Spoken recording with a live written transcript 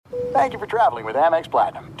Thank you for traveling with Amex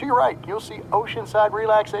Platinum. To your right, you'll see oceanside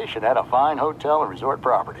relaxation at a fine hotel and resort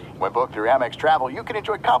property. When booked through Amex Travel, you can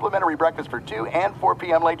enjoy complimentary breakfast for 2 and 4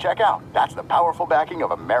 p.m. late checkout. That's the powerful backing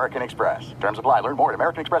of American Express. Terms apply. Learn more at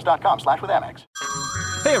americanexpress.com/withAmex.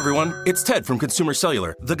 Hey everyone, it's Ted from Consumer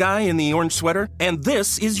Cellular, the guy in the orange sweater, and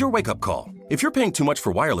this is your wake-up call. If you're paying too much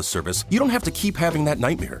for wireless service, you don't have to keep having that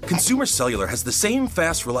nightmare. Consumer Cellular has the same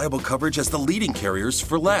fast, reliable coverage as the leading carriers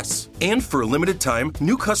for less. And for a limited time,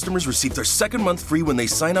 new customers receive their second month free when they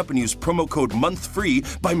sign up and use promo code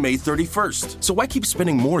MONTHFREE by May 31st. So why keep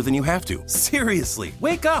spending more than you have to? Seriously,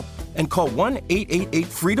 wake up and call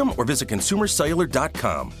 1-888-FREEDOM or visit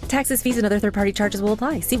consumercellular.com. Taxes, fees, and other third-party charges will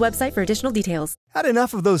apply. See website for additional details. Had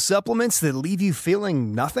enough of those supplements that leave you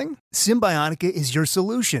feeling nothing? Symbiotica is your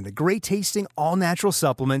solution to great-tasting, all-natural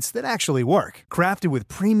supplements that actually work. Crafted with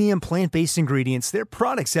premium plant-based ingredients, their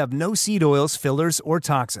products have no seed oils, fillers, or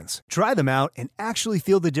toxins. Try them out and actually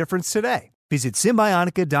feel the difference today. Visit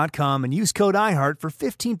Symbiotica.com and use code IHEART for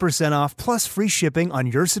 15% off plus free shipping on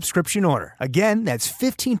your subscription order. Again, that's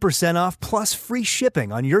 15% off plus free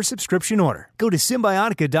shipping on your subscription order. Go to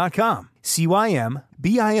Symbiotica.com,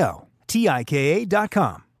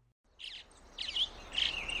 Symbiotika.com.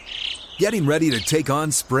 Getting ready to take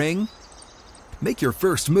on spring? Make your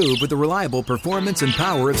first move with the reliable performance and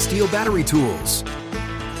power of Steel battery tools.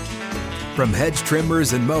 From hedge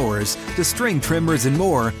trimmers and mowers to string trimmers and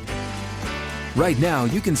more, right now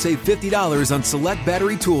you can save $50 on select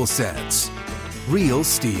battery tool sets. Real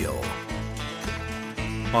Steel.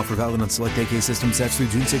 Offer valid on select AK system sets through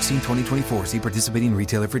June 16, 2024. See participating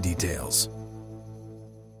retailer for details.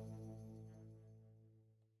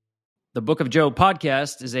 The Book of Joe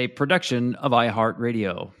podcast is a production of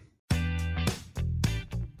iHeartRadio.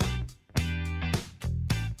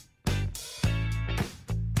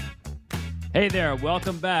 Hey there,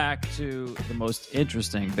 welcome back to the most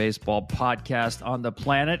interesting baseball podcast on the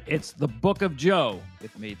planet. It's The Book of Joe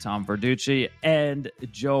with me, Tom Verducci, and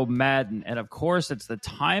Joe Madden. And of course, it's the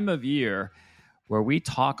time of year where we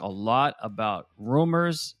talk a lot about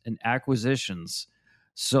rumors and acquisitions.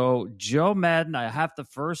 So, Joe Madden, I have to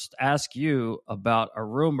first ask you about a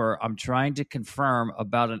rumor I'm trying to confirm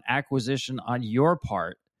about an acquisition on your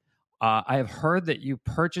part. I have heard that you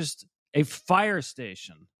purchased a fire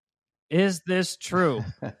station. Is this true?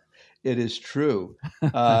 It is true.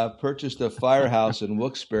 Purchased a firehouse in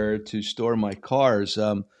Wilkes-Barre to store my cars.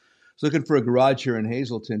 Was looking for a garage here in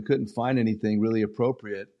Hazleton. Couldn't find anything really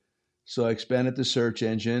appropriate. So I expanded the search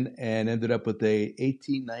engine and ended up with a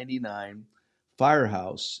 1899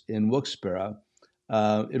 firehouse in Wilkes-Barre.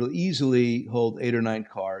 It'll easily hold 8 or 9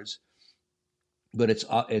 cars, but it's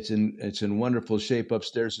in wonderful shape.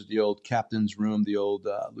 Upstairs is the old captain's room, the old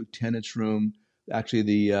lieutenant's room, actually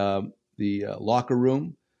the locker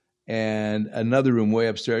room, and another room way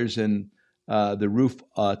upstairs. And the roof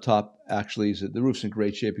top actually the roof's in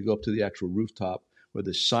great shape. You go up to the actual rooftop where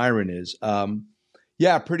the siren is.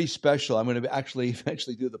 Yeah, pretty special. I'm going to actually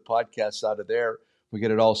eventually do the podcast out of there. We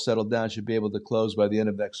get it all settled down. Should be able to close by the end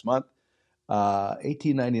of next month.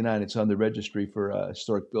 1899. It's on the registry for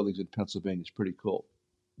historic buildings in Pennsylvania. It's pretty cool.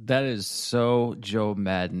 That is so Joe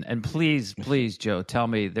Madden. And please, Joe, tell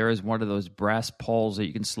me there is one of those brass poles that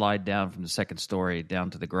you can slide down from the second story down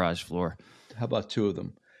to the garage floor. How about 2 of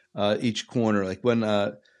them? Each corner. Like when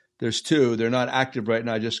there's 2, they're not active right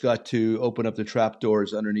now. I just got to open up the trap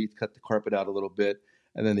doors underneath, cut the carpet out a little bit,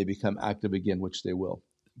 and then they become active again, which they will.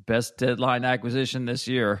 Best deadline acquisition this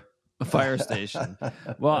year, a fire station.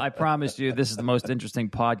 Well, I promised you this is the most interesting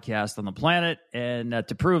podcast on the planet. And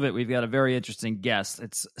to prove it, we've got a very interesting guest.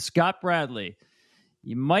 It's Scott Bradley.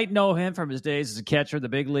 You might know him from his days as a catcher in the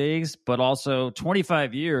big leagues, but also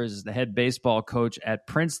 25 years as the head baseball coach at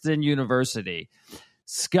Princeton University.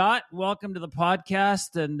 Scott, welcome to the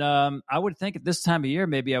podcast. And I would think at this time of year,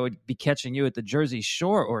 maybe I would be catching you at the Jersey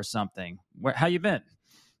Shore or something. How you been?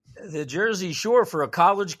 The Jersey Shore for a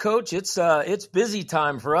college coach, it's busy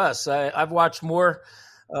time for us. I've watched more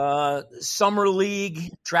summer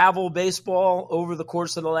league travel baseball over the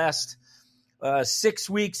course of the last 6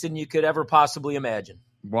 weeks than you could ever possibly imagine.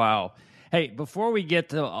 Wow. Hey, before we get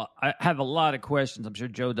to, I have a lot of questions. I'm sure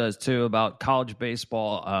Joe does too about college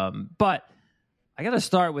baseball. But I got to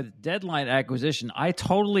start with deadline acquisition. I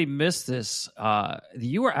totally missed this.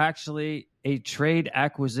 You were actually a trade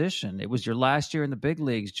acquisition. It was your last year in the big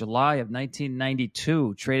leagues, July of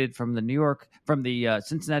 1992, traded from the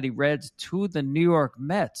Cincinnati Reds to the New York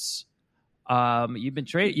Mets.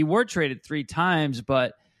 You were traded 3 times,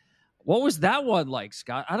 but what was that one like,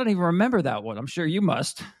 Scott? I don't even remember that one. I'm sure you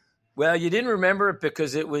must. Well, you didn't remember it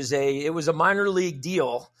because it was a minor league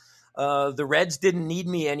deal. The Reds didn't need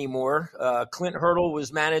me anymore. Clint Hurdle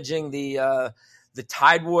was managing the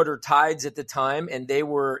Tidewater Tides at the time, and they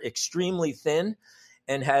were extremely thin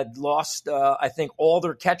and had lost, I think, all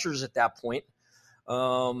their catchers at that point.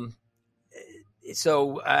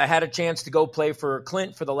 So I had a chance to go play for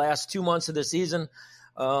Clint for the last 2 months of the season,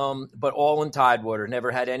 but all in Tidewater. Never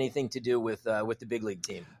had anything to do with the big league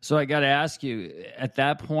team. So I got to ask you, at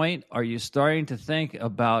that point, are you starting to think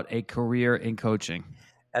about a career in coaching?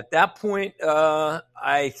 At that point,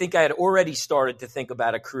 I think I had already started to think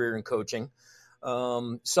about a career in coaching.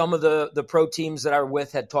 Some of the pro teams that I were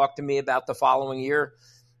with had talked to me about the following year,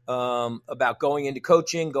 about going into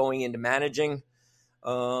coaching, going into managing.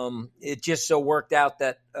 It just so worked out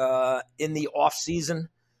that in the off season,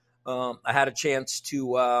 I had a chance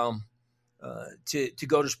to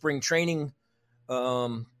go to spring training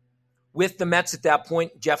with the Mets at that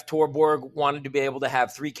point. Jeff Torborg wanted to be able to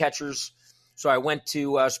have 3 catchers. So I went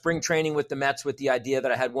to spring training with the Mets with the idea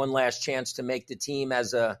that I had one last chance to make the team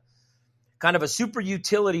as a kind of a super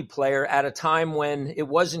utility player at a time when it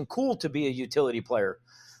wasn't cool to be a utility player.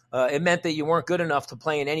 It meant that you weren't good enough to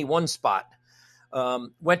play in any one spot.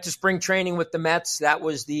 Went to spring training with the Mets. That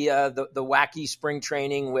was the wacky spring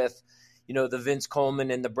training with, the Vince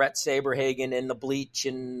Coleman and the Brett Saberhagen and the bleach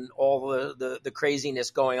and all the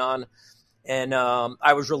craziness going on. And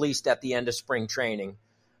I was released at the end of spring training.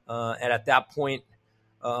 And at that point,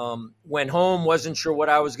 went home, wasn't sure what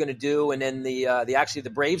I was going to do. And then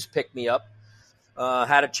the Braves picked me up,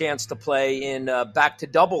 had a chance to play in back to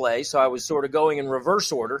Double-A. So I was sort of going in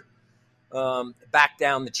reverse order, back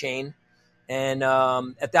down the chain. And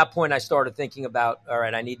at that point, I started thinking about, all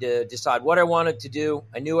right, I need to decide what I wanted to do.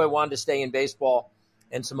 I knew I wanted to stay in baseball,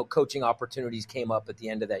 and some coaching opportunities came up at the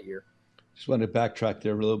end of that year. Just wanted to backtrack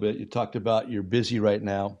there a little bit. You talked about you're busy right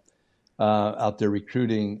now out there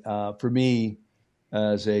recruiting. For me,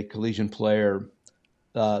 as a collegiate player,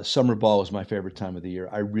 summer ball was my favorite time of the year.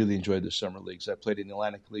 I really enjoyed the summer leagues. I played in the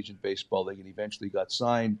Atlantic Collegiate Baseball League and eventually got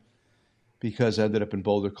signed because I ended up in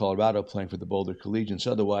Boulder, Colorado, playing for the Boulder Collegians.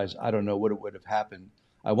 Otherwise, I don't know what would have happened.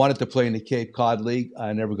 I wanted to play in the Cape Cod League.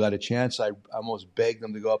 I never got a chance. I almost begged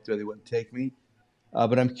them to go up there. They wouldn't take me.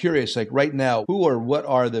 But I'm curious, like right now, who or what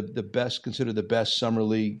are the best, considered the best summer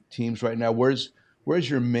league teams right now? Where's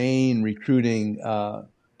your main recruiting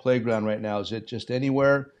playground right now? Is it just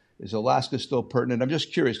anywhere? Is Alaska still pertinent? I'm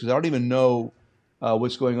just curious because I don't even know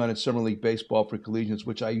what's going on in summer league baseball for collegians,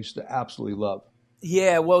 which I used to absolutely love.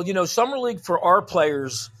 Yeah, well, summer league for our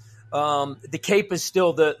players, the Cape is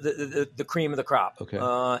still the cream of the crop. Okay.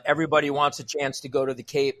 Everybody wants a chance to go to the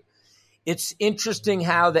Cape. It's interesting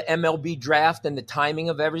how the MLB draft and the timing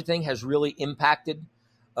of everything has really impacted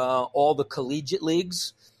all the collegiate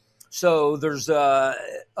leagues. So there's a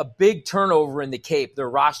big turnover in the Cape.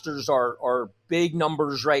 Their rosters are big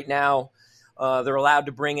numbers right now. They're allowed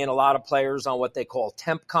to bring in a lot of players on what they call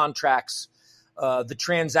temp contracts. The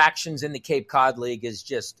transactions in the Cape Cod League is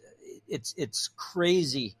just it's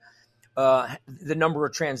crazy. The number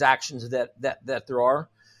of transactions that there are.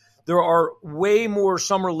 There are way more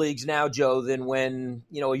summer leagues now, Joe, than when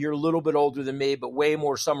you're a little bit older than me, but way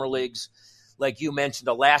more summer leagues. Like you mentioned,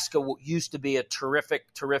 Alaska used to be a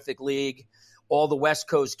terrific league. All the West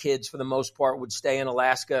Coast kids, for the most part, would stay in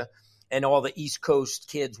Alaska, and all the East Coast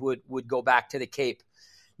kids would go back to the Cape.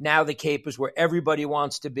 Now the Cape is where everybody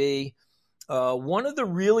wants to be. One of the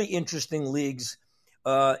really interesting leagues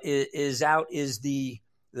is the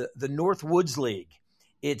Northwoods League.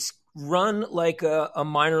 It's run like a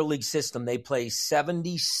minor league system. They play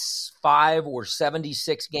 75 or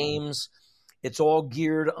 76 games. It's all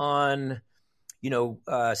geared on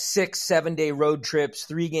 6-7 day road trips,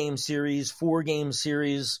 3-game series, 4-game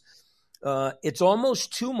series. It's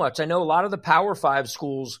almost too much. I know a lot of the Power 5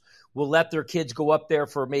 schools will let their kids go up there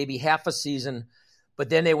for maybe half a season, but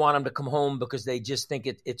then they want them to come home because they just think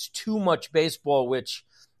it's too much baseball, which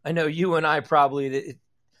I know you and I probably,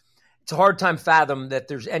 it's a hard time fathom that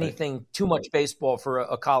there's anything too much baseball for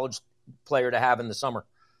a college player to have in the summer.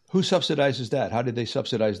 Who subsidizes that? How did they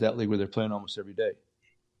subsidize that league where they're playing almost every day?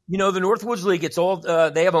 The Northwoods League, it's all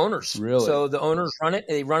they have owners. Really? So the owners run it.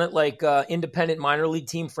 They run it like independent minor league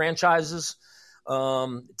team franchises,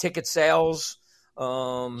 ticket sales.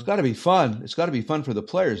 It's got to be fun. It's got to be fun for the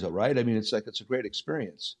players, though, right? I mean, it's a great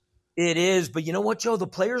experience. It is, but you know what, Joe? The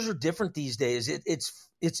players are different these days.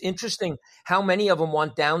 It's interesting how many of them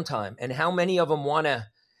want downtime and how many of them want to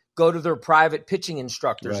go to their private pitching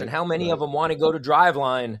instructors, right, and how many of them want to go to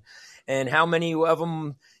Driveline, and how many of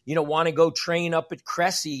them want to go train up at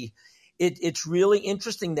Cressy. It's really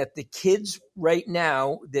interesting that the kids right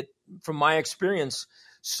now, that from my experience,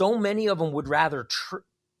 so many of them would rather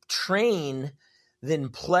train than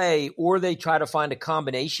play, or they try to find a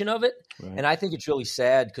combination of it. Right. And I think it's really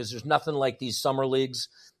sad because there's nothing like these summer leagues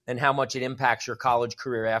and how much it impacts your college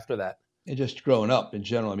career after that. And just growing up in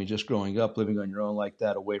general, I mean, just growing up, living on your own like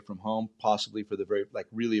that, away from home, possibly for the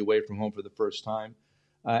really away from home for the first time.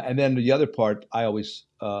 And then the other part I always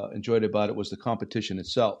enjoyed about it was the competition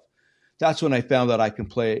itself. That's when I found that I can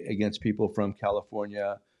play against people from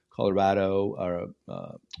California, Colorado, or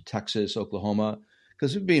Texas, Oklahoma.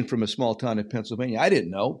 Because being from a small town in Pennsylvania, I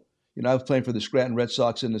didn't know. I was playing for the Scranton Red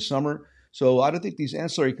Sox in the summer. So I don't think these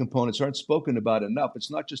ancillary components aren't spoken about enough.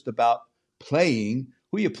 It's not just about playing,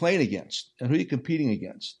 who you're playing against and who you're competing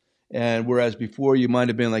against. And whereas before you might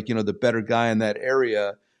have been like, the better guy in that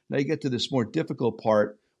area, now you get to this more difficult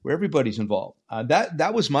part where everybody's involved.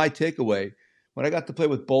 That was my takeaway. When I got to play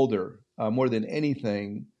with Boulder, more than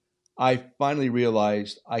anything, I finally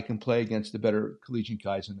realized I can play against the better collegiate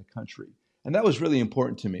guys in the country. And that was really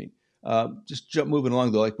important to me. Moving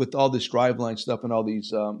along, though, like with all this driveline stuff and all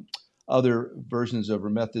these other versions of or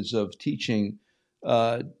methods of teaching,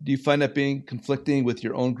 do you find that being conflicting with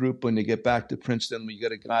your own group when you get back to Princeton? When you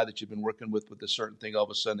get a guy that you've been working with a certain thing, all of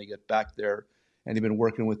a sudden they get back there and you've been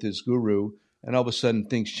working with his guru, and all of a sudden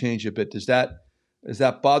things change a bit. Is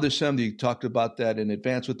that bothersome? Do you talk about that in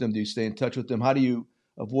advance with them? Do you stay in touch with them? How do you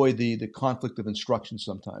avoid the conflict of instruction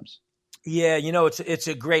sometimes? Yeah, it's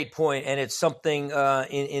a great point, and it's something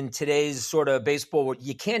in today's sort of baseball where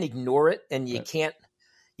you can't ignore it and you can't,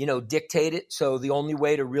 dictate it. So the only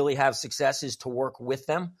way to really have success is to work with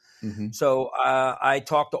them. Mm-hmm. So I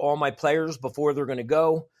talk to all my players before they're going to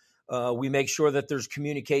go. We make sure that there's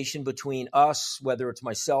communication between us, whether it's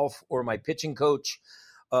myself or my pitching coach,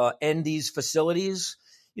 and these facilities.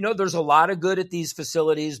 There's a lot of good at these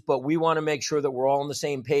facilities, but we want to make sure that we're all on the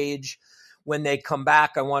same page. When they come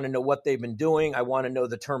back, I want to know what they've been doing. I want to know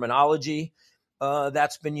the terminology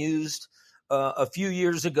that's been used. A few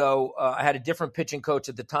years ago, I had a different pitching coach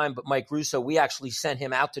at the time, but Mike Russo, we actually sent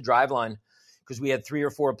him out to Driveline because we had 3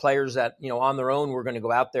 or 4 players that, on their own were going to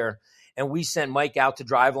go out there. And we sent Mike out to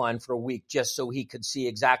Driveline for a week just so he could see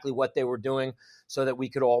exactly what they were doing so that we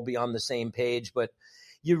could all be on the same page. But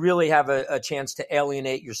you really have a chance to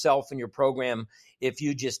alienate yourself and your program if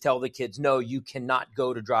you just tell the kids, no, you cannot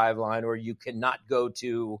go to Driveline, or you cannot go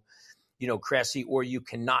to, Cressy, or you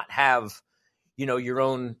cannot have, your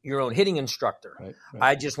own hitting instructor. Right.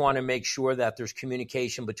 I just want to make sure that there's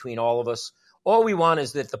communication between all of us. All we want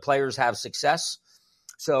is that the players have success.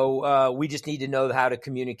 So we just need to know how to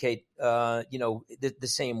communicate, the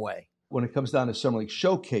same way. When it comes down to summer league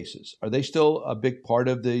showcases, are they still a big part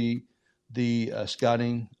of the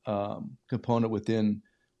scouting component within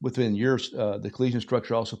your the collegiate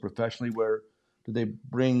structure, also professionally? Where do they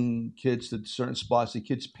bring kids to certain spots? Do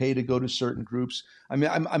kids pay to go to certain groups? I mean,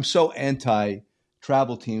 I'm so anti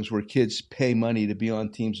travel teams where kids pay money to be on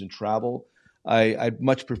teams and travel. I'd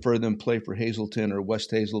much prefer them play for Hazleton or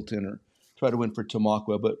West Hazleton or try to win for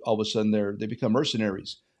Tamaqua, but all of a sudden they become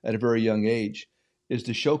mercenaries at a very young age. Is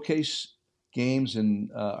the showcase games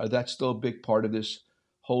and are that still a big part of this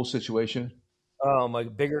whole situation?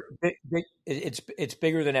 It's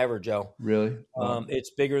bigger than ever, Joe. Really?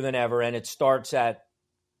 It's bigger than ever, and it starts at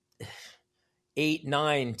 8,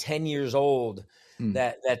 9, 10 years old.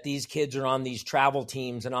 That these kids are on these travel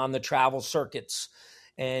teams and on the travel circuits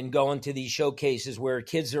and going to these showcases where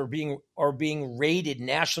kids are being rated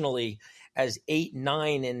nationally as 8,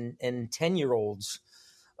 9, and 10-year-olds.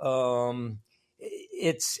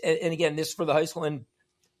 It's, and again, this for the high school. And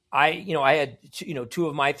I had, 2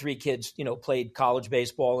 of my 3 kids, played college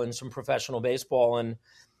baseball and some professional baseball. And,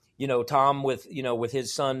 Tom with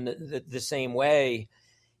his son the same way,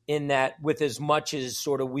 in that with as much as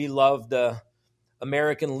sort of we love the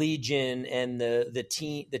American Legion and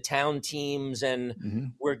the town teams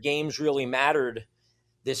and where games really mattered,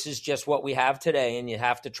 this is just what we have today. And you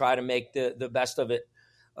have to try to make the best of it.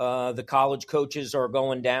 The college coaches are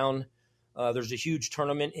going down. There's a huge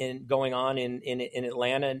tournament going on in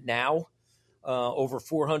Atlanta now. Over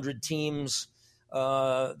 400 teams.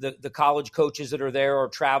 The college coaches that are there are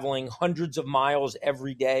traveling hundreds of miles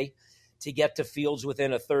every day to get to fields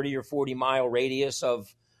within a 30 or 40 mile radius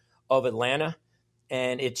of Atlanta.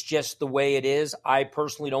 And it's just the way it is. I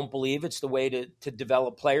personally don't believe it's the way to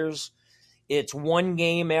develop players. It's one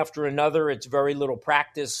game after another. It's very little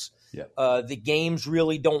practice. Yeah. The games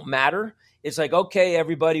really don't matter. It's like, okay,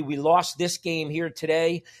 everybody, we lost this game here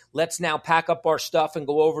today. Let's now pack up our stuff and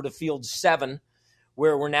go over to field 7,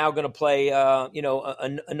 where we're now going to play,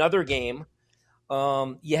 another game.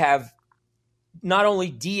 You have not only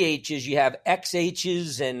DHs, you have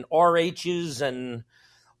XHs and RHs and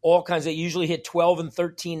all kinds. They usually hit 12 and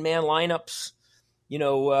 13 man lineups.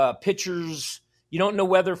 Pitchers You don't know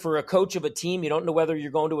whether for a coach of a team, you don't know whether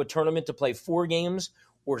you're going to a tournament to play 4 games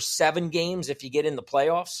or 7 games if you get in the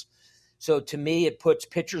playoffs. So to me, it puts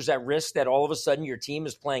pitchers at risk that all of a sudden your team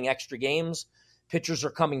is playing extra games. Pitchers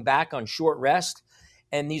are coming back on short rest.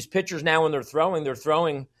 And these pitchers now when they're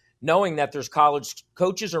throwing knowing that there's college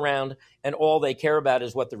coaches around and all they care about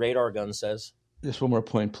is what the radar gun says. Just one more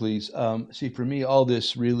point, please. See, for me, all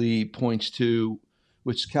this really points to,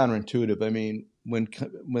 which is counterintuitive. I mean, when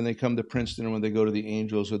they come to Princeton or when they go to the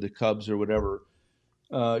Angels or the Cubs or whatever,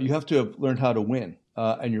 you have to have learned how to win.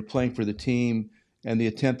 And you're playing for the team, and the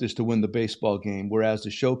attempt is to win the baseball game, whereas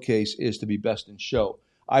the showcase is to be best in show.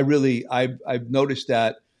 I've noticed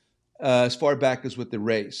that as far back as with the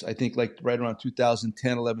Rays. I think like right around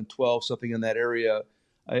 2010, 11, 12, something in that area,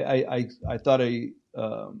 I thought I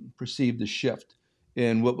perceived a shift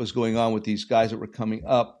in what was going on with these guys that were coming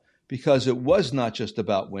up, because it was not just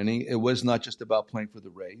about winning. It was not just about playing for the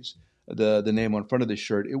Rays, the name on front of the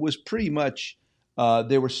shirt. It was pretty much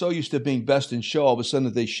they were so used to being best in show, all of a sudden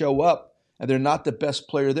that they show up and they're not the best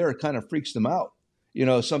player there. It kind of freaks them out. You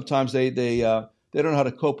know, sometimes they don't know how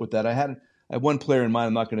to cope with that. I had one player in mind.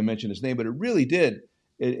 I'm not going to mention his name, but it really did.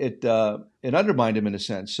 It undermined him in a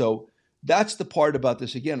sense. So that's the part about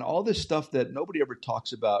this. Again, all this stuff that nobody ever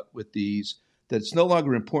talks about with these, that's no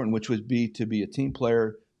longer important, which would be to be a team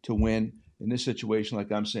player, to win in this situation.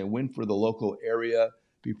 Like I'm saying, win for the local area,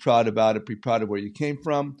 be proud about it, be proud of where you came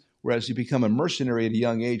from. Whereas you become a mercenary at a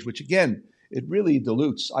young age, which again, it really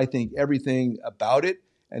dilutes, I think, everything about it.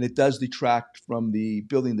 And it does detract from the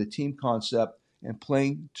building the team concept and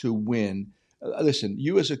playing to win. Listen,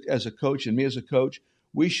 you as a coach and me as a coach,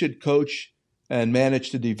 we should coach and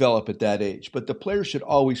manage to develop at that age. But the players should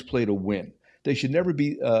always play to win. They should never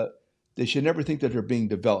be. They should never think that they're being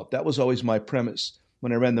developed. That was always my premise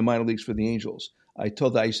when I ran the minor leagues for the Angels. I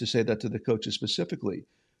used to say that to the coaches specifically.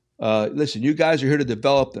 Listen, you guys are here to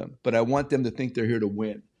develop them, but I want them to think they're here to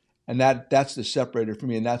win. And that's the separator for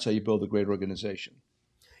me, and that's how you build a great organization.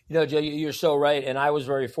 You know, Joe, you're so right. And I was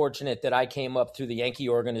very fortunate that I came up through the Yankee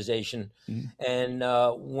organization. Mm-hmm. And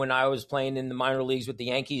when I was playing in the minor leagues with the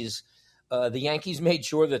Yankees made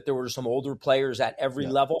sure that there were some older players at every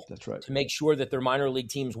level. That's right. To make sure that their minor league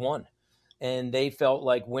teams won. And they felt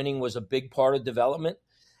like winning was a big part of development.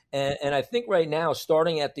 And I think right now,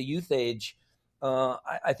 starting at the youth age,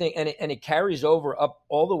 I think, and it carries over up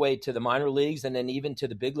all the way to the minor leagues and then even to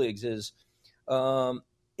the big leagues, is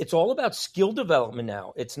it's all about skill development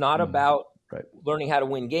now. It's not about learning how to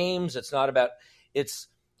win games. It's not about it's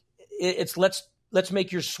let's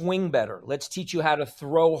make your swing better. Let's teach you how to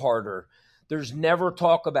throw harder. There's never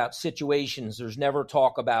talk about situations. There's never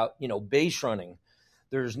talk about, base running.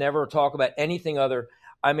 There's never talk about anything other.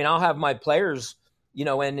 I mean, I'll have my players,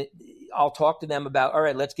 and I'll talk to them about, all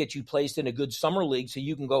right, let's get you placed in a good summer league so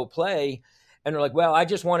you can go play. And they're like, well, I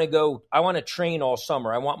just want to go. I want to train all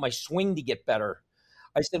summer. I want my swing to get better.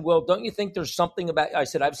 I said, well, don't you think there's something about, I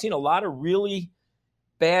said, I've seen a lot of really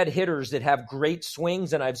bad hitters that have great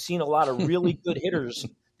swings, and I've seen a lot of really good hitters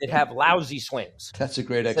that have lousy swings. That's a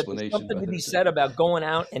great explanation. There's something to be said about going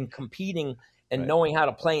out and competing and knowing how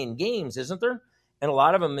to play in games, isn't there? And a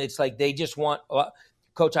lot of them, it's like they just want,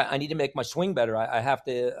 Coach, I need to make my swing better. I have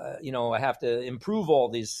to, I have to improve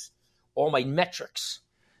all my metrics.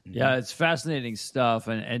 Yeah, it's fascinating stuff.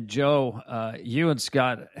 And Joe, you and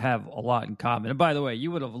Scott have a lot in common. And by the way,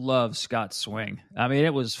 you would have loved Scott's swing. I mean,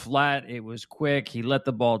 it was flat. It was quick. He let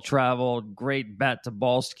the ball travel. Great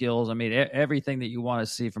bat-to-ball skills. I mean, everything that you want to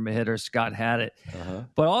see from a hitter, Scott had it. Uh-huh.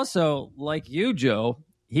 But also, like you, Joe,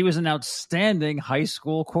 he was an outstanding high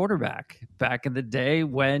school quarterback back in the day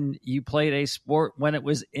when you played a sport when it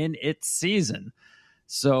was in its season.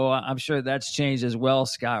 So I'm sure that's changed as well,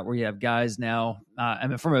 Scott, where you have guys now,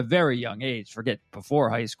 from a very young age, forget before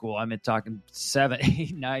high school, I'm talking 7,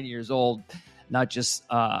 8, 9 years old, not just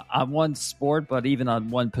on one sport, but even on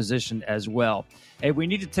one position as well. Hey, we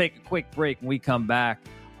need to take a quick break when we come back.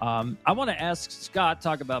 I want to ask Scott,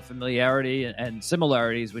 talk about familiarity and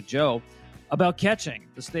similarities with Joe, about catching,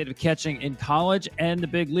 the state of catching in college and the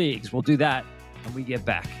big leagues. We'll do that when we get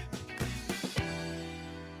back.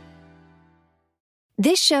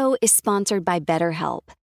 This show is sponsored by BetterHelp.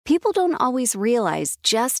 People don't always realize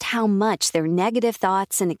just how much their negative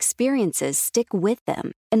thoughts and experiences stick with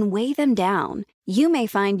them and weigh them down. You may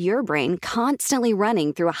find your brain constantly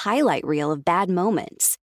running through a highlight reel of bad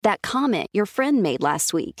moments. That comment your friend made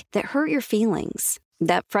last week that hurt your feelings.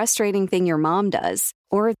 That frustrating thing your mom does.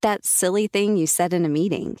 Or that silly thing you said in a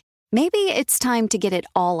meeting. Maybe it's time to get it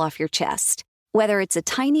all off your chest. Whether it's a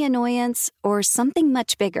tiny annoyance or something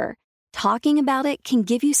much bigger, talking about it can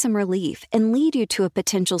give you some relief and lead you to a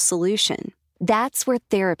potential solution. That's where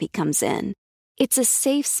therapy comes in. It's a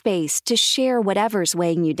safe space to share whatever's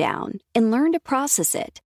weighing you down and learn to process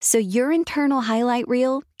it so your internal highlight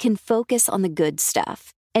reel can focus on the good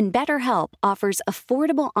stuff. And BetterHelp offers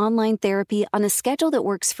affordable online therapy on a schedule that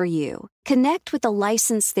works for you. Connect with a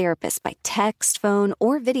licensed therapist by text, phone,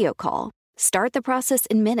 or video call. Start the process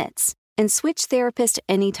in minutes and switch therapist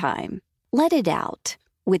anytime. Let it out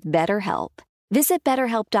with BetterHelp. Visit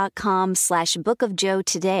BetterHelp.com/bookofjoe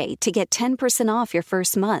today to get 10% off your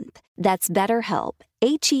first month. That's BetterHelp,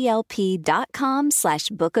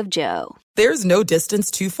 HELP.com/bookofjoe. There's no distance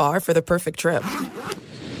too far for the perfect trip.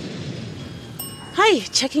 Hi,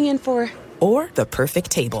 checking in for... Or the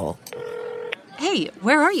perfect table. Hey,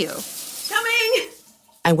 where are you? Coming!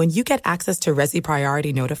 And when you get access to Resi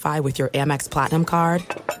Priority Notify with your Amex Platinum card...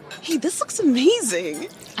 Hey, this looks amazing.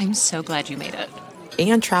 I'm so glad you made it.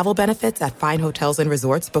 And travel benefits at fine hotels and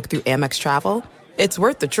resorts booked through Amex Travel, it's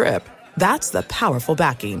worth the trip. That's the powerful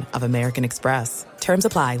backing of American Express. Terms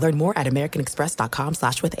apply. Learn more at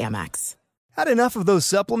americanexpress.com/withAmex. Had enough of those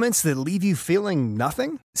supplements that leave you feeling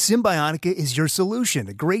nothing? Symbiotica is your solution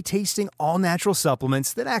to great-tasting, all-natural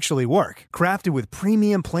supplements that actually work. Crafted with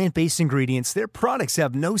premium plant-based ingredients, their products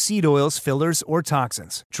have no seed oils, fillers, or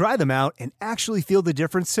toxins. Try them out and actually feel the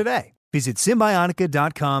difference today. Visit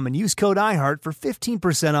Symbiotica.com and use code IHEART for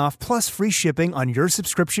 15% off plus free shipping on your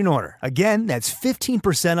subscription order. Again, that's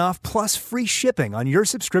 15% off plus free shipping on your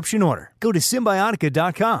subscription order. Go to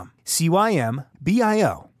Symbiotica.com,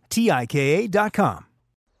 Symbiotika.com.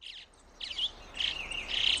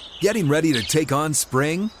 Getting ready to take on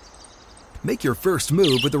spring? Make your first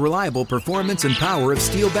move with the reliable performance and power of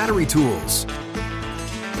Steel battery tools.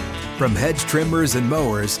 From hedge trimmers and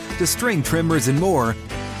mowers to string trimmers and more,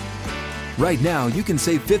 right now, you can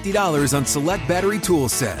save $50 on select battery tool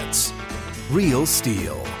sets. Real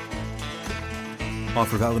Steel.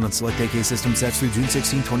 Offer valid on select AK system sets through June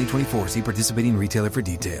 16, 2024. See participating retailer for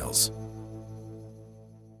details.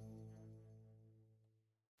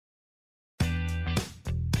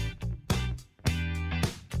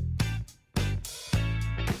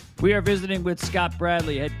 We are visiting with Scott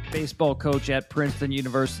Bradley, head baseball coach at Princeton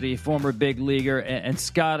University, former big leaguer. And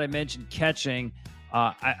Scott, I mentioned catching.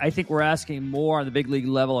 I think we're asking more on the big league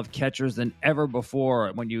level of catchers than ever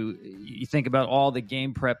before when you think about all the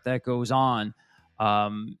game prep that goes on.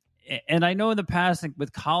 And I know in the past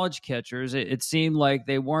with college catchers, it seemed like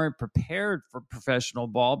they weren't prepared for professional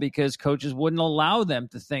ball because coaches wouldn't allow them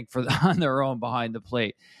to think on their own behind the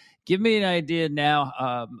plate. Give me an idea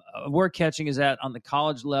now where catching is at on the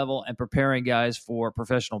college level and preparing guys for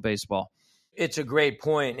professional baseball. It's a great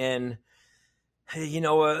point. And,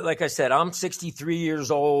 like I said, I'm 63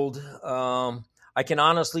 years old. I can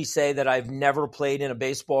honestly say that I've never played in a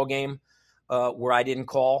baseball game where I didn't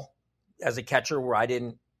call as a catcher, where I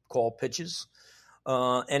didn't call pitches.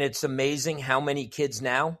 And it's amazing how many kids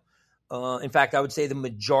now, in fact, I would say the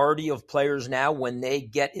majority of players now, when they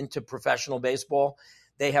get into professional baseball,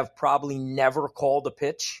 they have probably never called a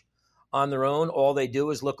pitch on their own. All they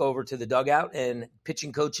do is look over to the dugout, and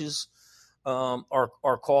pitching coaches are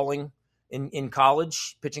calling in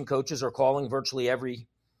college. Pitching coaches are calling virtually every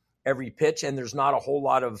pitch, and there's not a whole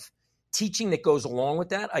lot of teaching that goes along with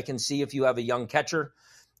that. I can see if you have a young catcher,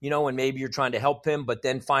 and maybe you're trying to help him, but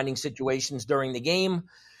then finding situations during the game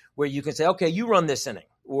where you can say, okay, you run this inning.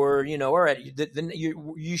 Or, all right,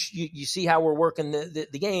 you see how we're working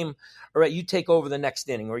the game. All right, you take over the next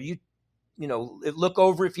inning, or look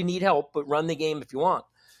over if you need help, but run the game if you want.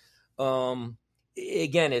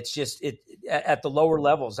 Again, it's just at the lower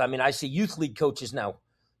levels. I mean, I see youth league coaches now,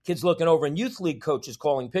 kids looking over, and youth league coaches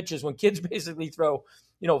calling pitches when kids basically throw,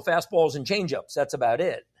 fastballs and changeups. That's about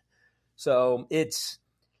it. So it's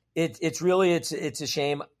really a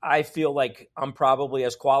shame. I feel like I'm probably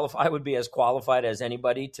as qualified. I would be as qualified as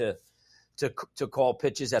anybody to call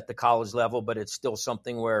pitches at the college level, but it's still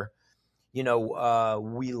something where,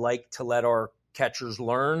 we like to let our catchers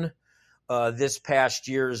learn. This past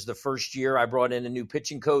year is the first year I brought in a new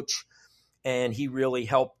pitching coach, and he really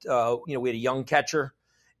helped. We had a young catcher,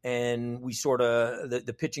 and we sort of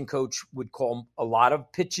the pitching coach would call a lot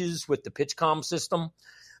of pitches with the pitch comm system.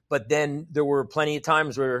 But then there were plenty of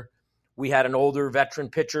times where we had an older veteran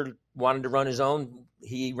pitcher wanted to run his own.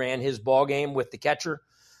 He ran his ball game with the catcher.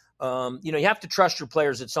 You have to trust your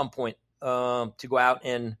players at some point to go out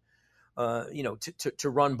and, to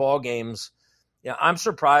run ball games. I'm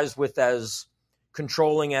surprised with as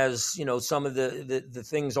controlling as, some of the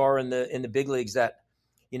things are in the big leagues that,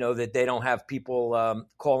 that they don't have people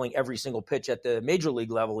calling every single pitch at the major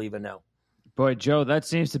league level even now. Boy, Joe, that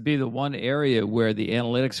seems to be the one area where the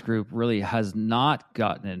analytics group really has not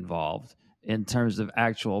gotten involved in terms of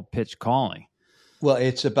actual pitch calling. Well,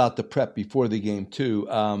 it's about the prep before the game too.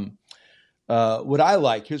 What I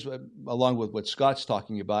like, along with what Scott's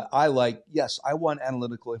talking about, I want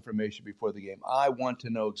analytical information before the game. I want to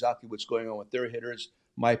know exactly what's going on with their hitters,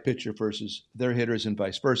 my pitcher versus their hitters, and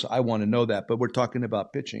vice versa. I want to know that, but we're talking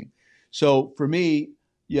about pitching. So for me,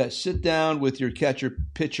 sit down with your catcher,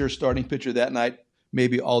 pitcher, starting pitcher that night,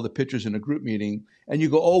 maybe all the pitchers in a group meeting, and you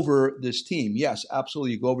go over this team. Yes,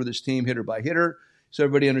 absolutely, you go over this team hitter by hitter, so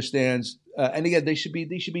everybody understands. And again, they should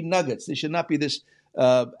be nuggets. They should not be this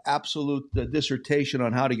absolute dissertation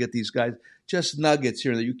on how to get these guys. Just nuggets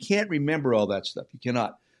here and there. You can't remember all that stuff. You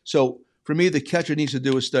cannot. So for me, the catcher needs to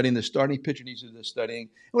do is studying. The starting pitcher needs to do is studying.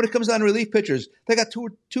 And when it comes down to relief pitchers, they got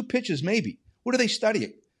two pitches maybe. What are they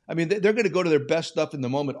studying? I mean, they're going to go to their best stuff in the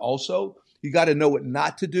moment also. You got to know what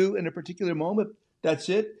not to do in a particular moment. That's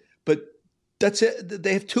it. But that's it.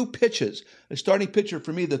 They have two pitches. A starting pitcher,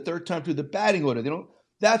 for me, the third time through the batting order,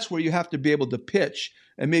 that's where you have to be able to pitch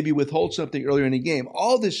and maybe withhold something earlier in the game.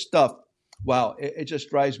 All this stuff, wow, it just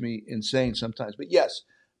drives me insane sometimes. But yes,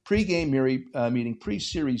 pre-game meeting,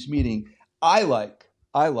 pre-series meeting, I like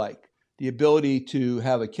the ability to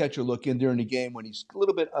have a catcher look in during the game when he's a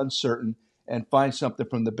little bit uncertain and find something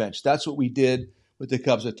from the bench. That's what we did with the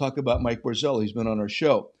Cubs. I talk about Mike Barzell. He's been on our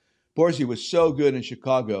show. Borzy was so good in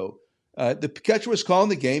Chicago. The catcher was calling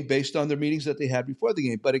the game based on their meetings that they had before the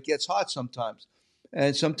game, but it gets hot sometimes.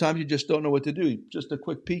 And sometimes you just don't know what to do. Just a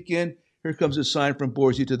quick peek in. Here comes a sign from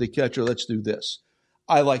Borzy to the catcher. Let's do this.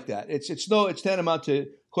 I like that. It's tantamount to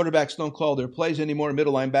quarterbacks don't call their plays anymore.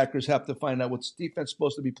 Middle linebackers have to find out what's defense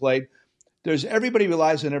supposed to be played. Everybody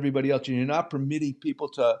relies on everybody else, and you're not permitting people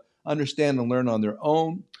to understand and learn on their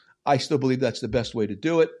own. I still believe that's the best way to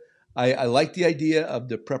do it. I like the idea of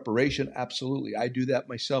the preparation. Absolutely. I do that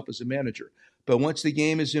myself as a manager. But once the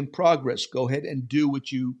game is in progress, go ahead and do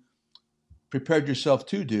what you prepared yourself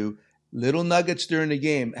to do. Little nuggets during the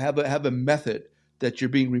game. Have a method that you're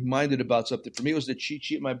being reminded about something. For me, it was the cheat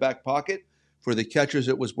sheet in my back pocket. For the catchers,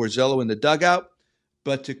 it was Borzello in the dugout.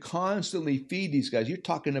 But to constantly feed these guys, you're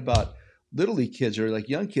talking about Little League kids or like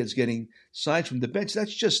young kids getting signs from the bench.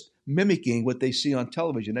 That's just mimicking what they see on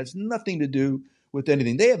television. That's nothing to do with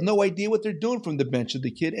anything. They have no idea what they're doing from the bench of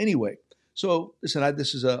the kid anyway. So listen,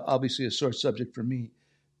 this is obviously a sore subject for me.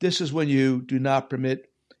 This is when you do not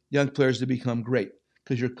permit young players to become great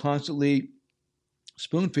because you're constantly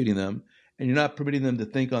spoon-feeding them and you're not permitting them to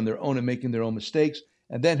think on their own and making their own mistakes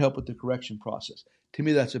and then help with the correction process. To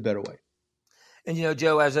me, that's a better way. And,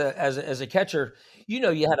 Joe, as a catcher, you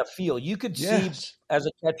had a feel. You could see, as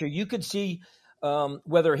a catcher, you could see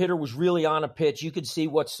whether a hitter was really on a pitch. You could see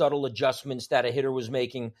what subtle adjustments that a hitter was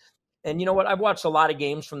making. And you know what? I've watched a lot of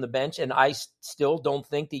games from the bench, and I still don't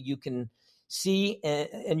think that you can see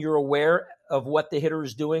and you're aware of what the hitter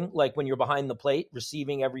is doing, like when you're behind the plate,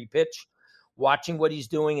 receiving every pitch, watching what he's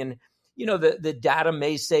doing. And, the data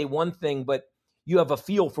may say one thing, but you have a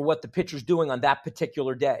feel for what the pitcher's doing on that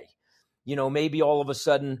particular day. Maybe all of a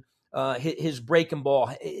sudden his breaking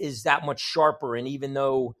ball is that much sharper. And even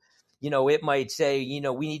though, it might say,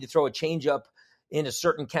 we need to throw a changeup in a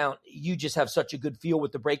certain count, you just have such a good feel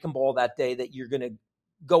with the breaking ball that day that you're going to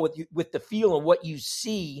go with the feel and what you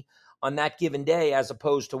see on that given day, as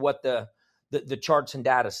opposed to what the charts and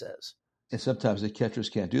data says. And sometimes the catchers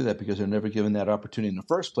can't do that because they're never given that opportunity in the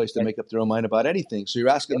first place to make up their own mind about anything. So you're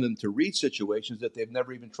asking them to read situations that they've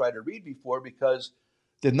never even tried to read before because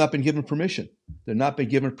they've not been given permission. They've not been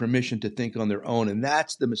given permission to think on their own, and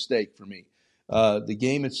that's the mistake for me. The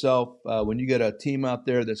game itself, when you get a team out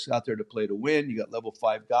there that's out there to play to win, you got level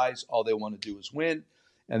 5 guys, all they want to do is win,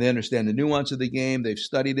 and they understand the nuance of the game. They've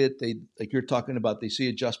studied it. They, like you're talking about, they see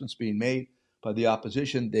adjustments being made by the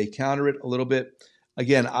opposition. They counter it a little bit.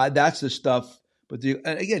 Again, that's the stuff. But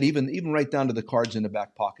again, even right down to the cards in the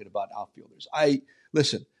back pocket about outfielders.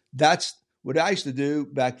 Listen, that's what I used to do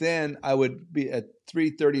back then. I would be at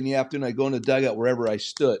 3:30 in the afternoon. I'd go in the dugout wherever I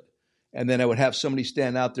stood. And then I would have somebody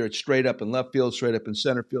stand out there at straight up in left field, straight up in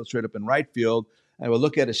center field, straight up in right field. And I would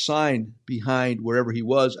look at a sign behind wherever he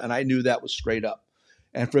was, and I knew that was straight up.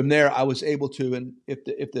 And from there, I was able to, and if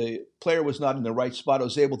the player was not in the right spot, I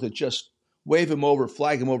was able to just wave him over,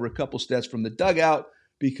 flag him over a couple steps from the dugout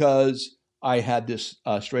because I had this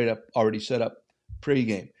straight up already set up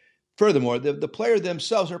pregame. Furthermore, the player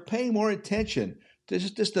themselves are paying more attention. This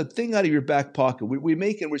is just a thing out of your back pocket.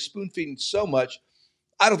 We're spoon feeding so much.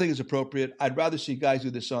 I don't think it's appropriate. I'd rather see guys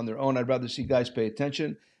do this on their own. I'd rather see guys pay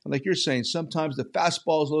attention. And like you're saying, sometimes the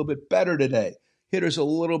fastball is a little bit better today. Hitter's a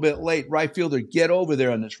little bit late. Right fielder, get over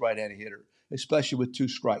there on this right-handed hitter, especially with 2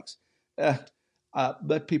 strikes.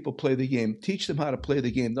 Let people play the game. Teach them how to play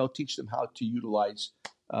the game. Don't teach them how to utilize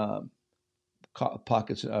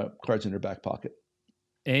cards in their back pocket.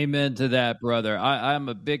 Amen to that, brother. I'm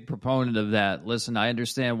a big proponent of that. Listen, I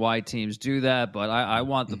understand why teams do that, but I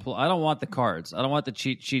want I don't want the cards. I don't want the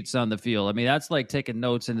cheat sheets on the field. I mean, that's like taking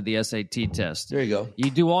notes into the SAT test. There you go.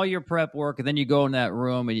 You do all your prep work, and then you go in that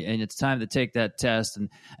room, and it's time to take that test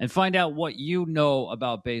and find out what you know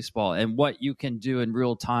about baseball and what you can do in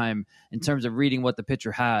real time in terms of reading what the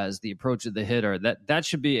pitcher has, the approach of the hitter. That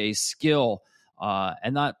should be a skill.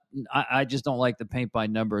 I just don't like the paint by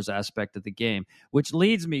numbers aspect of the game, which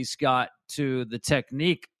leads me, Scott, to the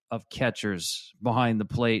technique of catchers behind the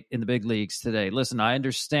plate in the big leagues today. Listen, I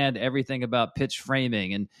understand everything about pitch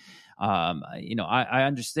framing, and I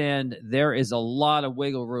understand there is a lot of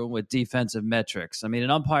wiggle room with defensive metrics. I mean, an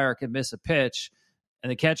umpire can miss a pitch,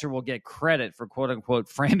 and the catcher will get credit for "quote unquote"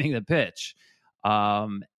 framing the pitch.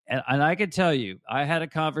 And I can tell you, I had a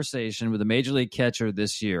conversation with a major league catcher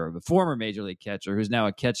this year, a former major league catcher who's now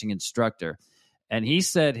a catching instructor. And he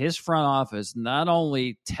said his front office not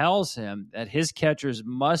only tells him that his catchers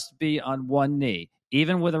must be on one knee,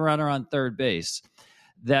 even with a runner on third base,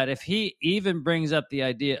 that if he even brings up the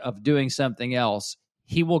idea of doing something else,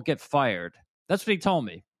 he will get fired. That's what he told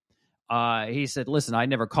me. He said, listen, I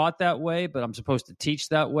never caught that way, but I'm supposed to teach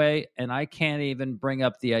that way. And I can't even bring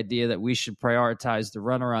up the idea that we should prioritize the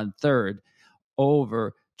runner on third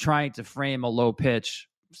over trying to frame a low pitch,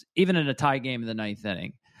 even in a tie game in the ninth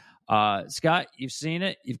inning. Scott, you've seen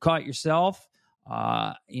it. You've caught yourself.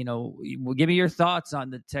 Give me your thoughts on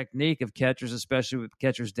the technique of catchers, especially with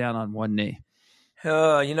catchers down on one knee.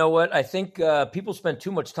 You know what? I think people spend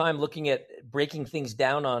too much time looking at breaking things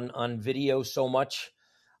down on video so much.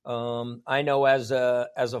 I know as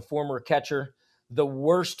a former catcher, the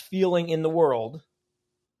worst feeling in the world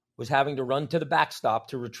was having to run to the backstop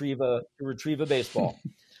to retrieve a baseball.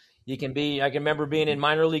 I can remember being in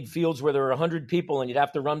minor league fields where there were 100 people and you'd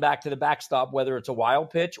have to run back to the backstop, whether it's a wild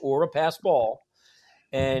pitch or a pass ball,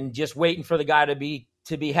 and just waiting for the guy to be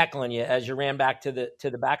heckling you as you ran back to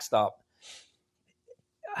the backstop.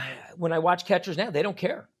 When I watch catchers now, they don't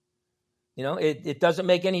care. You know, it doesn't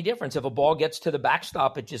make any difference if a ball gets to the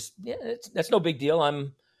backstop. That's no big deal.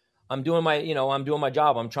 I'm doing my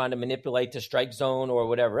job. I'm trying to manipulate the strike zone or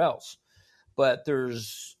whatever else. But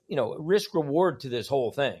there's risk reward to this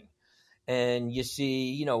whole thing, and you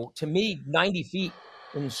see, to me, 90 feet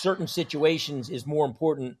in certain situations is more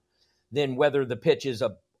important than whether the pitch is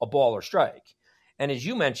a ball or strike. And as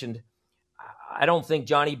you mentioned, I don't think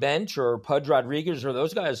Johnny Bench or Pudge Rodriguez or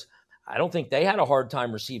those guys, I don't think they had a hard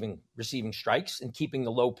time receiving strikes and keeping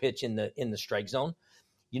the low pitch in the strike zone.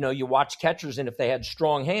 You watch catchers, and if they had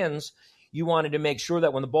strong hands, you wanted to make sure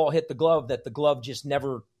that when the ball hit the glove, that the glove just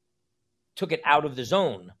never took it out of the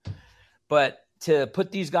zone. But to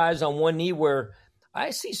put these guys on one knee, where I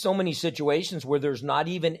see so many situations where there's not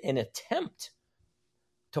even an attempt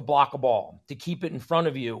to block a ball, to keep it in front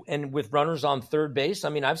of you, and with runners on third base, I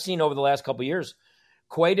mean, I've seen over the last couple of years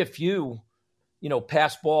quite a few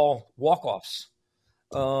pass ball walk-offs.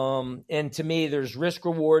 And to me, there's risk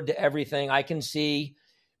reward to everything. I can see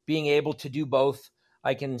being able to do both.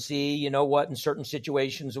 I can see, in certain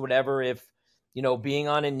situations or whatever, if, being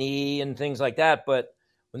on a knee and things like that. But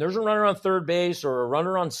when there's a runner on third base or a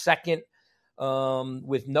runner on second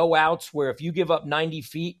with no outs, where if you give up 90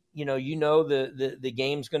 feet, the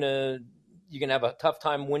game's you're going to have a tough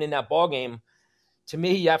time winning that ball game. To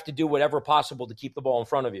me, you have to do whatever possible to keep the ball in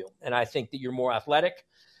front of you. And I think that you're more athletic,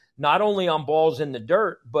 not only on balls in the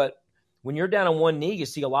dirt, but when you're down on one knee, you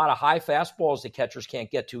see a lot of high fastballs that catchers can't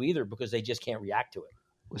get to either because they just can't react to it.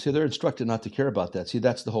 Well, see, they're instructed not to care about that. See,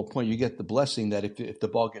 that's the whole point. You get the blessing that if the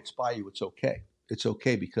ball gets by you, it's okay. It's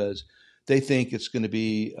okay because they think it's going to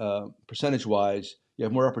be, percentage-wise, you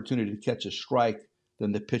have more opportunity to catch a strike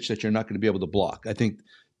than the pitch that you're not going to be able to block. I think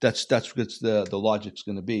that's what the logic's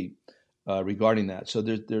going to be. Regarding that. So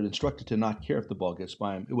they're instructed to not care if the ball gets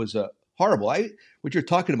by them. It was horrible. What you're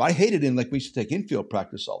talking about, I hated it like we used to take infield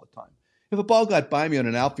practice all the time. If a ball got by me on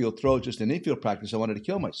an outfield throw, just an infield practice, I wanted to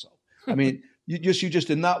kill myself. I mean, you just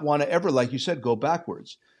did not want to ever, like you said, go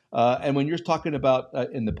backwards. And when you're talking about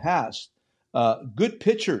in the past, good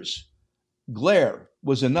pitchers, glare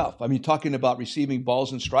was enough. I mean, talking about receiving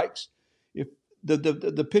balls and strikes, if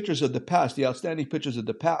the pitchers of the past, the outstanding pitchers of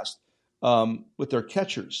the past, with their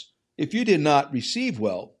catchers, if you did not receive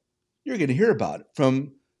well, you're going to hear about it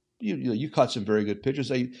from you caught some very good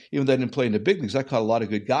pitchers. Even though I didn't play in the big leagues, I caught a lot of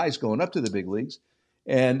good guys going up to the big leagues,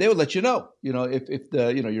 and they would let you know. If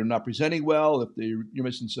you're not presenting well, if you're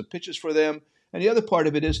missing some pitches for them. And the other part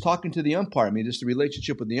of it is talking to the umpire. I mean, just the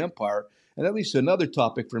relationship with the umpire. And that leads to another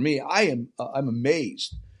topic for me. I'm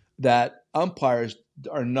amazed that umpires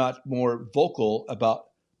are not more vocal about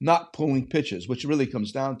not pulling pitches, which really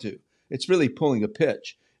comes down to. It's really pulling a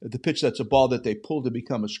pitch. If the pitch that's a ball that they pull to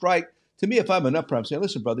become a strike, to me, if I'm an umpire, I'm saying,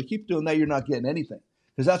 listen, brother, keep doing that. You're not getting anything.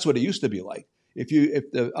 Because that's what it used to be like. If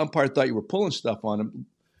the umpire thought you were pulling stuff on him,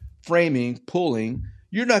 framing, pulling,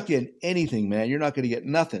 you're not getting anything, man. You're not going to get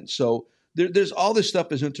nothing. So there's all this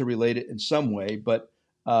stuff is interrelated in some way, but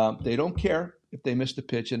they don't care if they missed a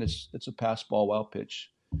pitch and it's a pass ball wild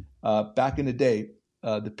pitch. Back in the day,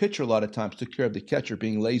 the pitcher a lot of times took care of the catcher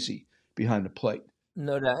being lazy behind the plate.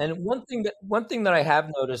 No doubt. And one thing that I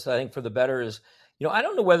have noticed, I think for the better is, I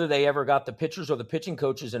don't know whether they ever got the pitchers or the pitching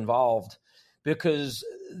coaches involved, because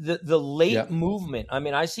the late movement. I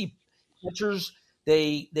mean, I see pitchers,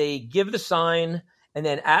 they give the sign, and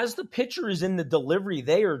then as the pitcher is in the delivery,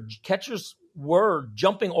 catchers were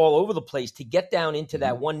jumping all over the place to get down into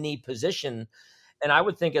that one knee position. And I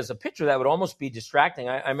would think as a pitcher, that would almost be distracting.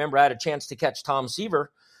 I remember I had a chance to catch Tom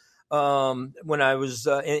Seaver when I was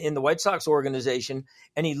in the White Sox organization,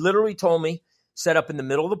 and he literally told me, set up in the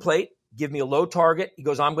middle of the plate, give me a low target. He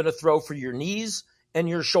goes, I'm going to throw for your knees and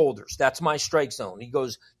your shoulders. That's my strike zone. He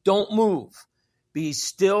goes, don't move. Be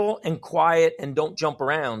still and quiet and don't jump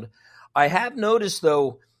around. I have noticed,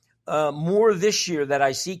 though, more this year that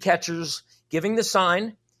I see catchers giving the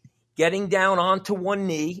sign, getting down onto one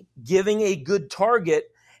knee, giving a good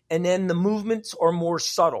target, and then the movements are more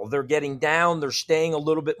subtle. They're getting down. They're staying a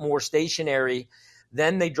little bit more stationary.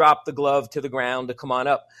 Then they drop the glove to the ground to come on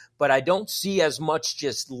up. But I don't see as much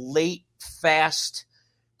just late, fast,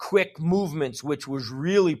 quick movements, which was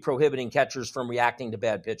really prohibiting catchers from reacting to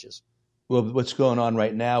bad pitches. Well, what's going on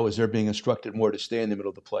right now is they're being instructed more to stay in the middle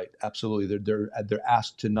of the plate. Absolutely. They're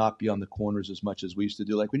asked to not be on the corners as much as we used to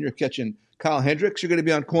do. Like when you're catching Kyle Hendricks, you're going to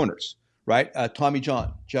be on corners, right? Tommy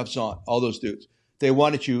John, Jeff Zahn, all those dudes. They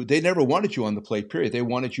never wanted you on the plate, period. They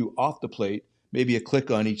wanted you off the plate, maybe a click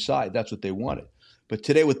on each side. That's what they wanted. But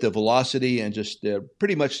today with the velocity and just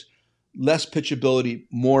pretty much less pitchability,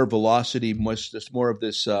 more velocity, just more of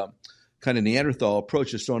this kind of Neanderthal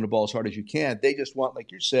approach, just throwing the ball as hard as you can. They just want,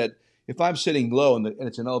 like you said, if I'm sitting low and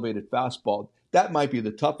it's an elevated fastball, that might be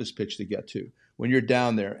the toughest pitch to get to when you're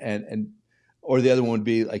down there. Or the other one would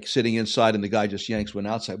be like sitting inside and the guy just yanks one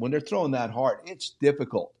outside. When they're throwing that hard, it's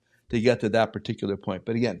difficult to get to that particular point.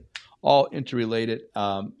 But again, all interrelated.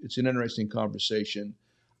 It's an interesting conversation.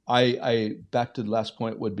 I back to the last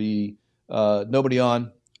point would be nobody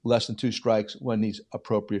on, less than 2 strikes when he's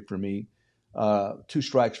appropriate for me. 2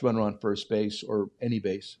 strikes, runner on first base or any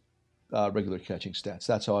base. Regular catching stats.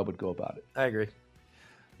 That's how I would go about it. I agree.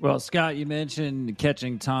 Well, Scott, you mentioned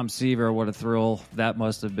catching Tom Seaver. What a thrill that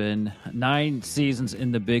must have been. 9 seasons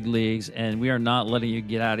in the big leagues, and we are not letting you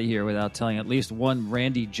get out of here without telling at least one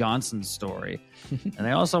Randy Johnson story. And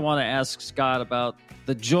I also want to ask Scott about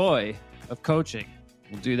the joy of coaching.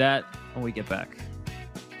 We'll do that when we get back.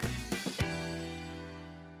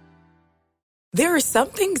 There are some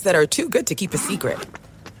things that are too good to keep a secret.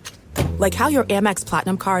 Like how your Amex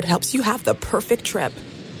Platinum card helps you have the perfect trip.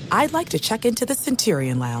 I'd like to check into the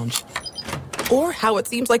Centurion Lounge. Or how it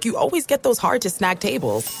seems like you always get those hard-to-snag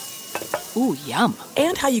tables. Ooh, yum.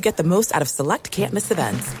 And how you get the most out of select can't-miss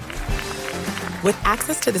events. With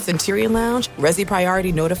access to the Centurion Lounge, Resi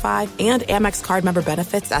Priority Notify, and Amex card member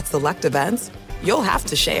benefits at select events, you'll have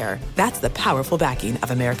to share. That's the powerful backing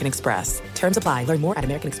of American Express. Terms apply. Learn more at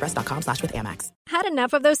americanexpress.com/withAmex. Had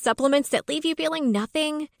enough of those supplements that leave you feeling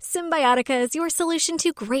nothing? Symbiotica is your solution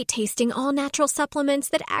to great-tasting, all-natural supplements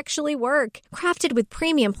that actually work. Crafted with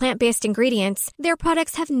premium plant-based ingredients, their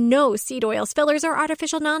products have no seed oils, fillers, or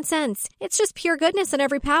artificial nonsense. It's just pure goodness in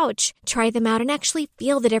every pouch. Try them out and actually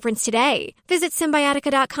feel the difference today. Visit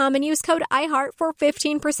Symbiotica.com and use code IHEART for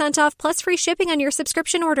 15% off plus free shipping on your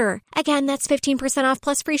subscription order. Again, that's 15% off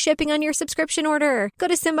plus free shipping on your subscription order. Go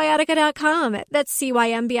to Symbiotica.com. That's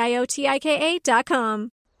CYMBIOTIKA.com.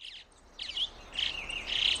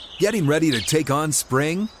 Getting ready to take on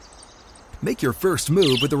spring? Make your first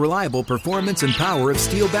move with the reliable performance and power of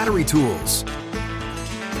Steel battery tools.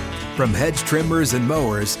 From hedge trimmers and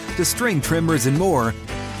mowers to string trimmers and more,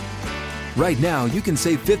 right now you can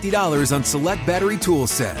save $50 on select battery tool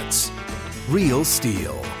sets. Real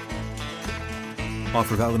Steel.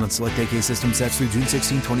 Offer valid on select AK system sets through June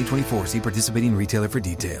 16, 2024. See participating retailer for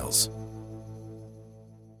details.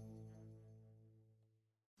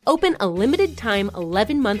 Open a limited-time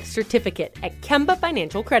 11-month certificate at Kemba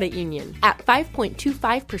Financial Credit Union. At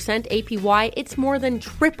 5.25% APY, it's more than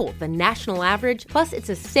triple the national average, plus it's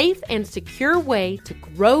a safe and secure way to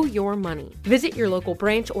grow your money. Visit your local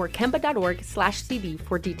branch or kemba.org/cb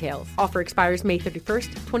for details. Offer expires May 31st,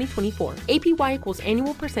 2024. APY equals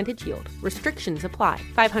annual percentage yield. Restrictions apply.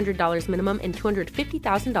 $500 minimum and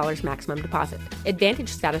 $250,000 maximum deposit. Advantage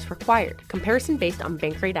status required. Comparison based on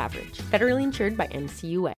bank rate average. Federally insured by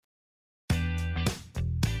NCUA.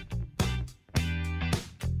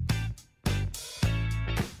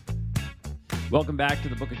 Welcome back to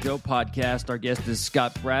the Book of Joe podcast. Our guest is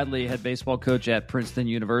Scott Bradley, head baseball coach at Princeton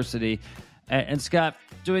University. And Scott,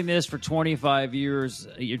 doing this for 25 years,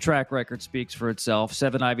 your track record speaks for itself.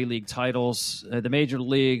 7 Ivy League titles, the major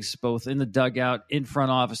leagues, both in the dugout, in front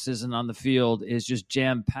offices, and on the field, is just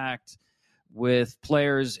jam-packed with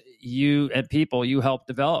players you and people you helped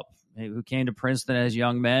develop, who came to Princeton as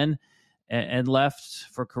young men and left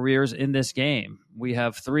for careers in this game. We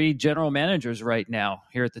have 3 general managers right now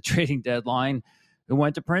here at the trading deadline who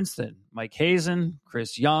went to Princeton: Mike Hazen,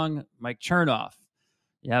 Chris Young, Mike Chernoff.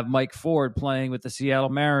 You have Mike Ford playing with the Seattle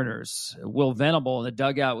Mariners, Will Venable in the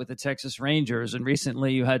dugout with the Texas Rangers, and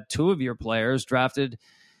recently you had 2 of your players drafted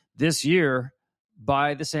this year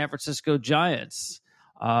by the San Francisco Giants.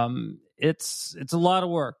 It's a lot of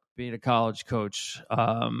work being a college coach.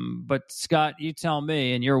 But Scott, you tell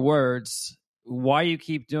me in your words why you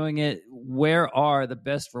keep doing it. Where are the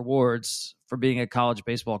best rewards for being a college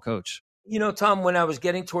baseball coach? You know, Tom, when I was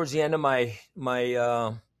getting towards the end of my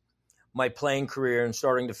playing career and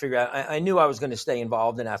starting to figure out, I knew I was going to stay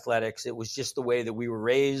involved in athletics. It was just the way that we were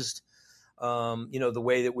raised, the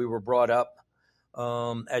way that we were brought up.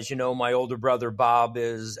 As you know, my older brother, Bob,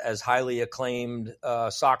 is as highly acclaimed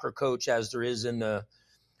soccer coach as there is in the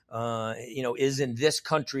is in this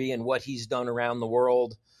country and what he's done around the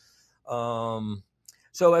world.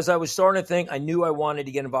 So as I was starting to think, I knew I wanted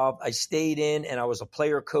to get involved. I stayed in, and I was a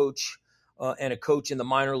player coach and a coach in the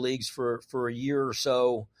minor leagues for a year or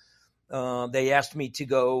so. They asked me to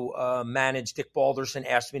go manage. Dick Balderson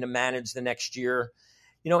asked me to manage the next year,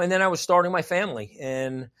 and then I was starting my family,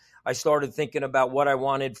 and I started thinking about what I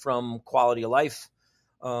wanted from quality of life.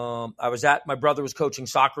 My brother was coaching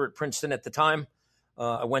soccer at Princeton at the time.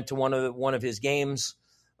 I went to one of his games.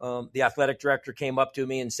 The athletic director came up to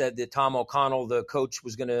me and said that Tom O'Connell, the coach,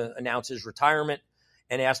 was going to announce his retirement,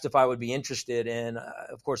 and asked if I would be interested. And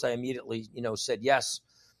of course, I immediately, said yes.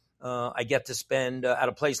 I get to spend at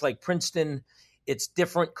a place like Princeton. It's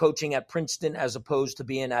different coaching at Princeton as opposed to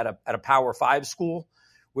being at a Power 5 school,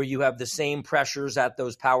 where you have the same pressures at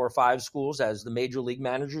those Power 5 schools as the major league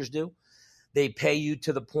managers do. They pay you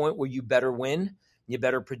to the point where you better win, you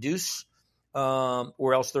better produce,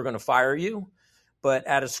 or else they're going to fire you. But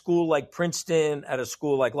at a school like Princeton, at a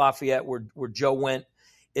school like Lafayette, where Joe went,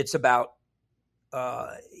 it's about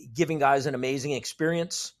giving guys an amazing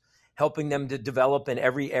experience, helping them to develop in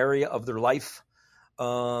every area of their life.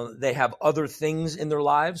 They have other things in their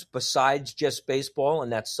lives besides just baseball,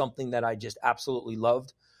 and that's something that I just absolutely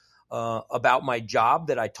loved about my job,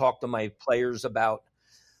 that I talked to my players about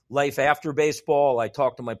life after baseball. I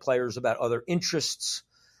talked to my players about other interests.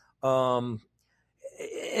 And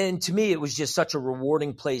to me, it was just such a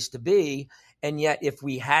rewarding place to be. And yet, if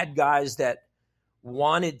we had guys that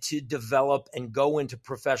wanted to develop and go into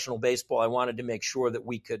professional baseball, I wanted to make sure that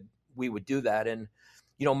we would do that. And,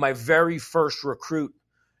 my very first recruit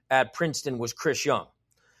at Princeton was Chris Young.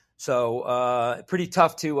 So pretty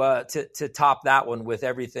tough to top that one with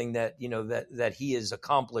everything that, that he has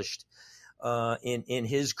accomplished in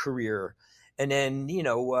his career. And then,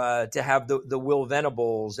 to have the Will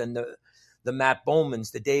Venables and the Matt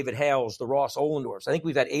Bowmans, the David Hales, the Ross Ollendorfs. I think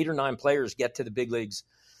we've had 8 or 9 players get to the big leagues.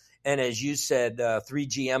 And as you said, 3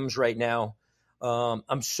 GMs right now.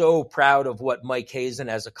 I'm so proud of what Mike Hazen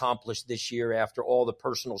has accomplished this year after all the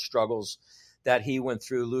personal struggles that he went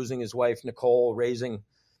through, losing his wife, Nicole, having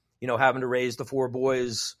to raise the 4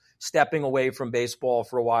 boys, stepping away from baseball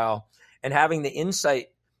for a while, and having the insight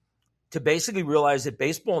to basically realize that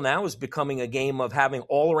baseball now is becoming a game of having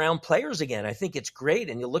all-around players again. I think it's great.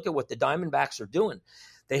 And you look at what the Diamondbacks are doing.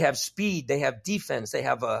 They have speed. They have defense. They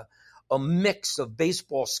have a mix of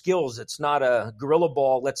baseball skills. It's not a gorilla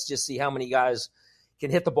ball. Let's just see how many guys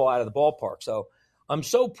can hit the ball out of the ballpark. So I'm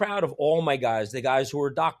so proud of all my guys, the guys who are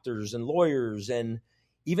doctors and lawyers, and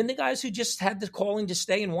even the guys who just had the calling to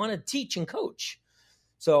stay and want to teach and coach.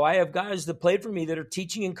 So I have guys that played for me that are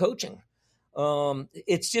teaching and coaching.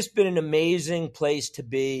 It's just been an amazing place to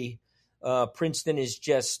be. Princeton is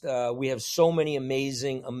just, we have so many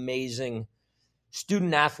amazing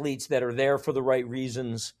student athletes that are there for the right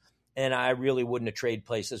reasons. and I really wouldn't have traded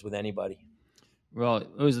places with anybody. Well,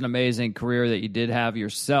 it was an amazing career that you did have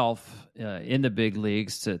yourself in the big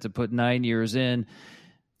leagues to put 9 years in.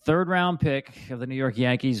 Third-round pick of the New York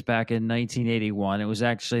Yankees back in 1981. It was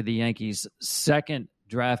actually the Yankees' second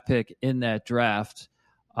draft pick in that draft.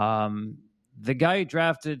 The guy you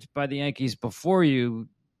drafted by the Yankees before you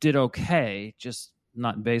did okay, just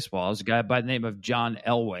not in baseball. It was a guy by the name of John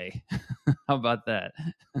Elway. How about that?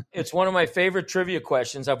 It's one of my favorite trivia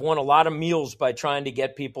questions. I've won a lot of meals by trying to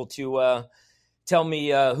get people to tell me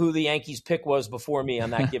who the Yankees pick was before me on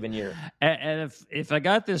that given year. And if I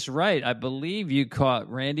got this right, I believe you caught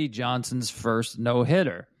Randy Johnson's first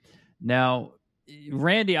no-hitter. Now,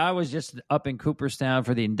 Randy, I was just up in Cooperstown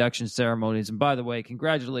for the induction ceremonies. And by the way,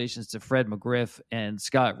 congratulations to Fred McGriff and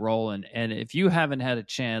Scott Rowland. And if you haven't had a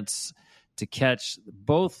chance to catch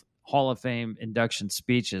both Hall of Fame induction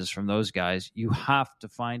speeches from those guys, you have to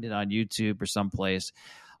find it on YouTube or someplace.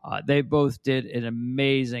 They both did an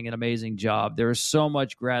amazing job. There is so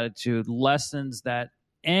much gratitude, lessons that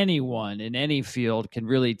anyone in any field can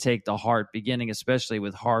really take to heart, beginning especially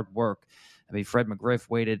with hard work. I mean, Fred McGriff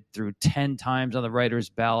waited through 10 times on the writer's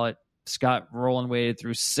ballot. Scott Rowland waited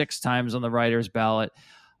through 6 times on the writer's ballot.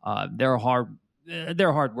 Their hard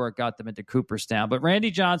work got them into Cooperstown. But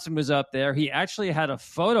Randy Johnson was up there. He actually had a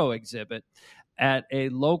photo exhibit at a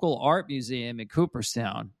local art museum in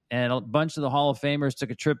Cooperstown. And a bunch of the Hall of Famers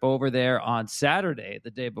took a trip over there on Saturday,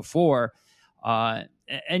 the day before. And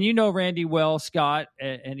you know Randy well, Scott,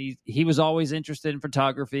 and he was always interested in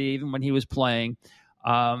photography, even when he was playing.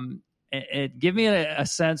 And give me a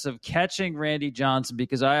sense of catching Randy Johnson,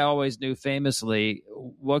 because I always knew famously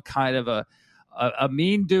what kind of a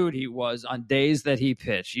mean dude he was on days that he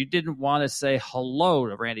pitched. You didn't want to say hello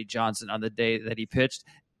to Randy Johnson on the day that he pitched,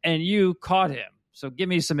 and you caught him. So give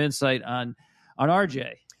me some insight on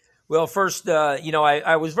RJ. Well, first,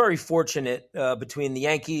 I was very fortunate between the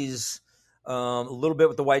Yankees, a little bit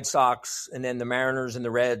with the White Sox, and then the Mariners and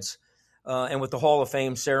the Reds. And with the Hall of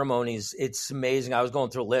Fame ceremonies, it's amazing. I was going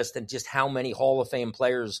through a list, and just how many Hall of Fame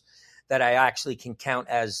players that I actually can count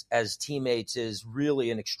as teammates is really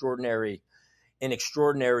an extraordinary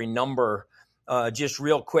number. Just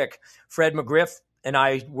real quick, Fred McGriff and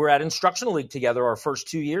I were at Instructional League together our first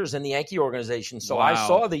 2 years in the Yankee organization. So wow. I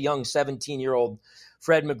saw the young 17-year-old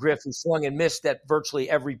Fred McGriff who swung and missed at virtually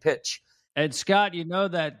every pitch. And Scott, you know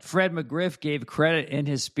that Fred McGriff gave credit in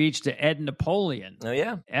his speech to Ed Napoleon. Oh,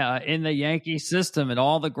 yeah. In the Yankee system and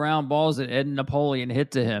all the ground balls that Ed Napoleon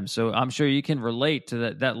hit to him. So I'm sure you can relate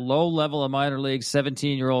to that low level of minor league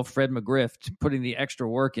 17-year-old Fred McGriff putting the extra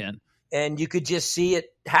work in. And you could just see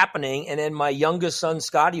it happening. And then my youngest son,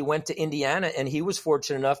 Scotty, went to Indiana, and he was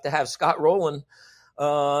fortunate enough to have Scott Rowland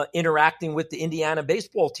interacting with the Indiana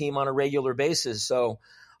baseball team on a regular basis. So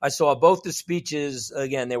I saw both the speeches.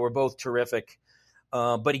 Again, they were both terrific.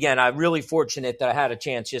 But again, I'm really fortunate that I had a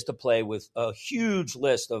chance just to play with a huge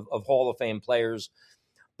list of Hall of Fame players.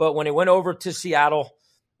 But when I went over to Seattle,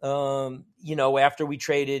 after we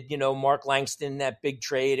traded, Mark Langston, that big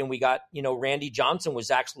trade, and we got, Randy Johnson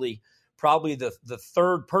was actually probably the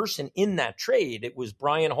third person in that trade. It was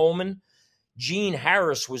Brian Holman. Gene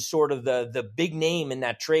Harris was sort of the big name in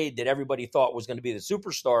that trade that everybody thought was going to be the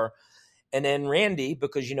superstar. And then Randy,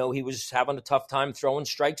 because, he was having a tough time throwing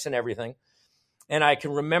strikes and everything. And I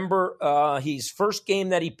can remember his first game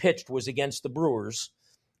that he pitched was against the Brewers.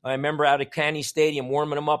 I remember out at Canny Stadium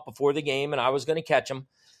warming him up before the game, and I was going to catch him,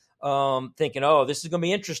 thinking, this is going to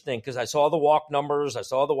be interesting, because I saw the walk numbers, I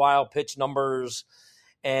saw the wild pitch numbers.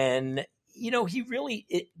 And, he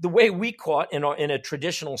really, the way we caught in a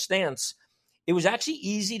traditional stance, it was actually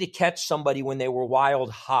easy to catch somebody when they were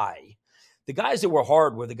wild high. The guys that were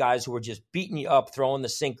hard were the guys who were just beating you up, throwing the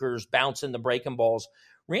sinkers, bouncing the breaking balls.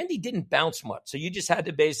 Randy didn't bounce much, so you just had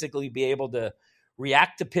to basically be able to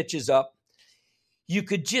react to pitches up. You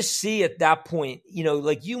could just see at that point,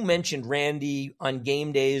 like you mentioned, Randy on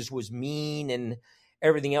game days was mean and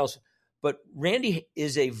everything else. But Randy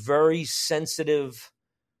is a very sensitive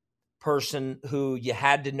person who you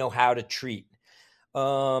had to know how to treat.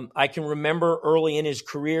 I can remember early in his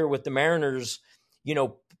career with the Mariners,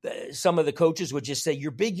 some of the coaches would just say, "You're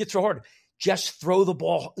big, you throw hard. Just throw the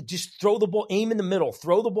ball. Just throw the ball, aim in the middle,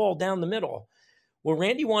 throw the ball down the middle." Well,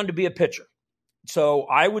 Randy wanted to be a pitcher. So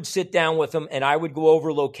I would sit down with him and I would go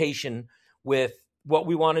over location with what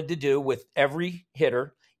we wanted to do with every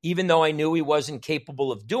hitter, even though I knew he wasn't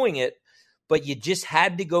capable of doing it. But you just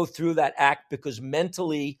had to go through that act because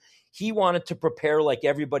mentally he wanted to prepare like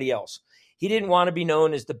everybody else. He didn't want to be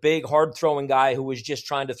known as the big, hard-throwing guy who was just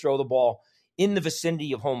trying to throw the ball in the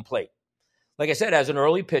vicinity of home plate. Like I said, as an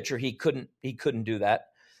early pitcher, he couldn't do that.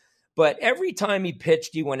 But every time he pitched,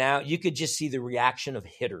 he went out, you could just see the reaction of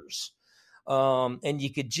hitters. And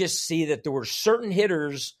you could just see that there were certain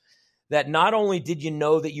hitters that not only did you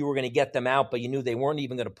know that you were going to get them out, but you knew they weren't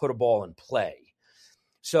even going to put a ball in play.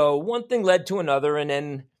 So one thing led to another. And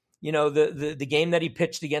then, the game that he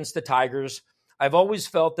pitched against the Tigers, I've always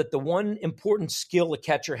felt that the one important skill a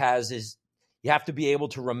catcher has is you have to be able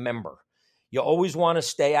to remember. You always want to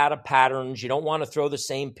stay out of patterns. You don't want to throw the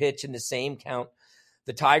same pitch in the same count.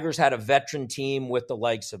 The Tigers had a veteran team with the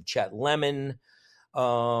likes of Chet Lemon,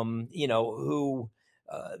 who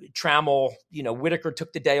Trammell, Whitaker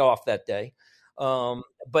took the day off that day.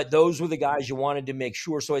 But those were the guys you wanted to make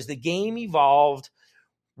sure. So as the game evolved,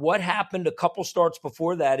 what happened a couple starts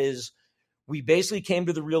before that is we basically came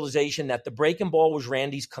to the realization that the breaking ball was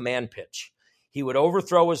Randy's command pitch. He would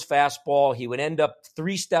overthrow his fastball. He would end up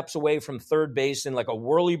 3 steps away from third base in like a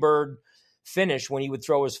whirly bird finish when he would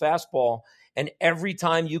throw his fastball. And every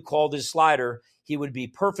time you called his slider, he would be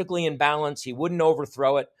perfectly in balance. He wouldn't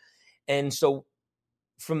overthrow it. And so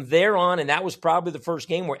from there on, and that was probably the first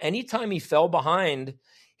game where anytime he fell behind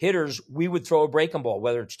hitters, we would throw a breaking ball,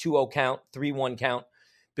 whether it's 2-0 count, 3-1 count,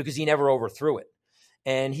 because he never overthrew it.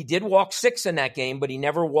 And he did walk 6 in that game, but he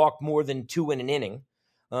never walked more than 2 in an inning.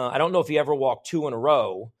 I don't know if he ever walked 2 in a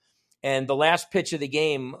row. And the last pitch of the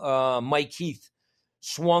game, Mike Heath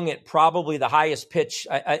swung at probably the highest pitch.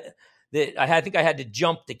 I think I had to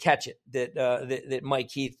jump to catch it that Mike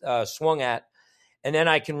Heath swung at. And then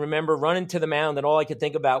I can remember running to the mound, and all I could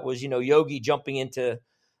think about was, Yogi jumping into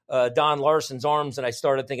Don Larson's arms. And I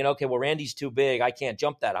started thinking, okay, well, Randy's too big. I can't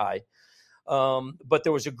jump that high. But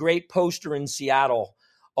there was a great poster in Seattle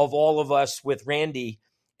of all of us with Randy.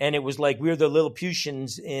 And it was like we were the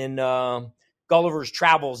Lilliputians in Gulliver's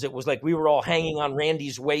Travels. It was like we were all hanging on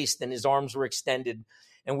Randy's waist and his arms were extended.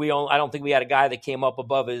 And I don't think we had a guy that came up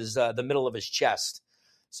above the middle of his chest.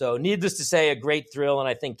 So needless to say, a great thrill. And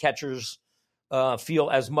I think catchers feel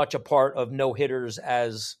as much a part of no-hitters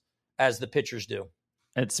as the pitchers do.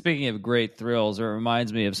 And speaking of great thrills, it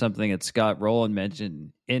reminds me of something that Scott Rowland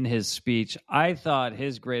mentioned in his speech. I thought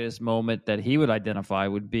his greatest moment that he would identify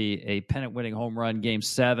would be a pennant-winning home run, Game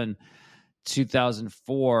 7,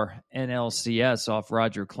 2004 NLCS off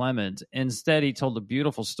Roger Clemens. Instead, he told a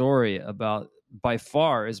beautiful story about, by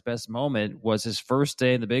far, his best moment was his first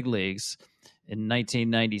day in the big leagues in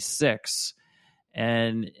 1996.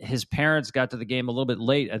 And his parents got to the game a little bit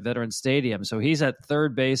late at Veterans Stadium. So he's at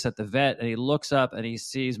third base at the Vet, and he looks up and he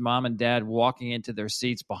sees mom and dad walking into their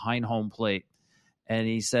seats behind home plate. And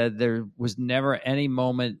he said there was never any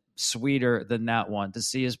moment sweeter than that one, to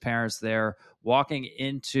see his parents there walking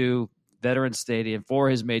into Veterans Stadium for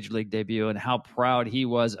his Major League debut and how proud he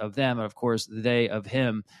was of them. And, of course, they of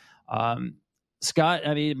him. Scott,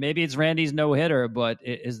 I mean, maybe it's Randy's no-hitter, but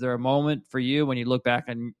is there a moment for you when you look back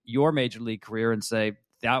on your Major League career and say,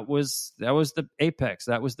 that was the apex,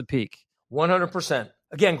 that was the peak? 100%.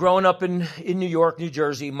 Again, growing up in New York, New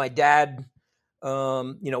Jersey, my dad,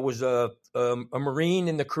 was a Marine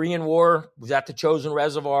in the Korean War, was at the Chosin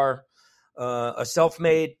Reservoir, a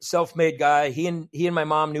self-made guy. He and my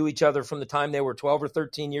mom knew each other from the time they were 12 or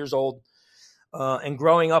 13 years old. And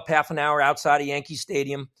growing up half an hour outside of Yankee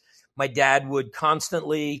Stadium, my dad would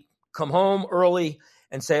constantly come home early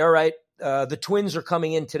and say, all right, the Twins are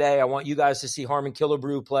coming in today. I want you guys to see Harmon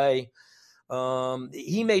Killebrew play.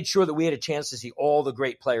 He made sure that we had a chance to see all the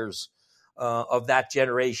great players of that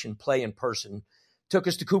generation play in person. Took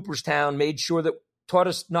us to Cooperstown, made sure that taught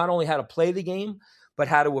us not only how to play the game, but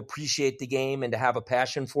how to appreciate the game and to have a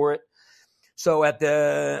passion for it. So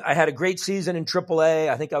I had a great season in AAA.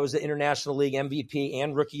 I think I was the International League MVP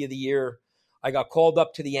and Rookie of the Year. I got called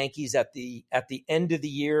up to the Yankees at the end of the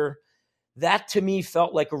year. That to me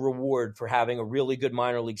felt like a reward for having a really good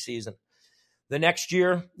minor league season. The next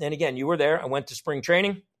year, and again, you were there, I went to spring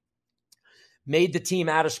training, made the team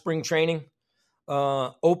out of spring training,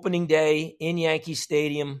 opening day in Yankee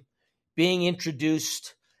Stadium, being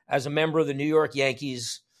introduced as a member of the New York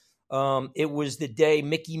Yankees. It was the day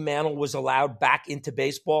Mickey Mantle was allowed back into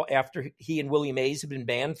baseball after he and Willie Mays had been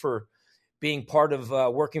banned for being part of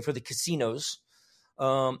working for the casinos.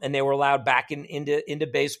 And they were allowed back into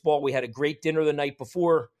baseball. We had a great dinner the night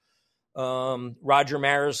before. Roger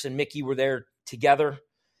Maris and Mickey were there together.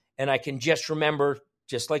 And I can just remember,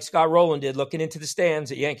 just like Scott Rowland did, looking into the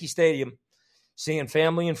stands at Yankee Stadium, seeing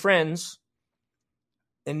family and friends,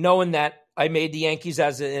 and knowing that I made the Yankees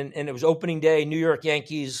and it was opening day, New York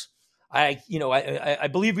Yankees. I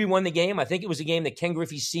believe we won the game. I think it was a game that Ken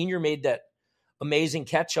Griffey Sr. made that amazing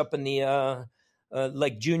catch up in the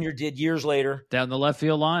like Junior did years later. Down the left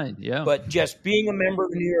field line, yeah. But just being a member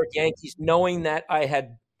of the New York Yankees, knowing that I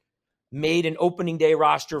had made an opening day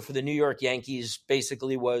roster for the New York Yankees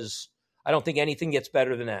basically was, I don't think anything gets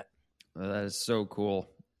better than that. Well, that is so cool.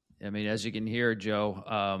 I mean, as you can hear,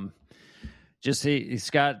 Joe,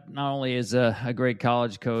 Scott not only is a great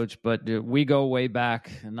college coach, but we go way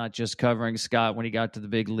back, and not just covering Scott when he got to the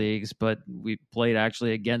big leagues, but we played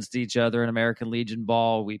actually against each other in American Legion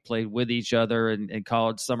ball. We played with each other in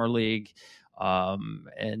college summer league.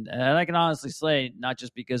 And I can honestly say, not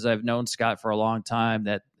just because I've known Scott for a long time,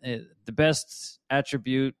 that the best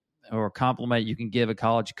attribute or compliment you can give a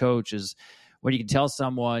college coach is when you can tell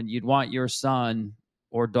someone you'd want your son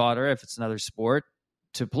or daughter, if it's another sport,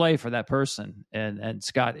 to play for that person. And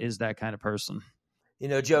Scott is that kind of person. You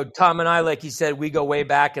know, Joe, Tom and I, like he said, we go way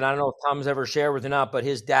back, and I don't know if Tom's ever shared with you or not, but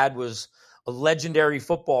his dad was a legendary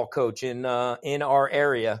football coach in our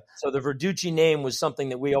area. So the Verducci name was something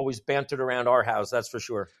that we always bantered around our house, that's for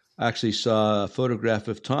sure. I actually saw a photograph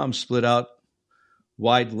of Tom split out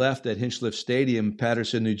wide left at Hinchliffe Stadium,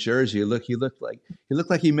 Paterson, New Jersey. He looked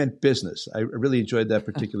like he meant business. I really enjoyed that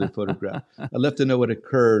particular photograph. I'd love to know what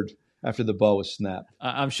occurred after the ball was snapped.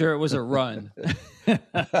 I'm sure it was a run.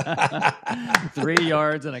 3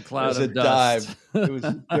 yards and a cloud of dust. It was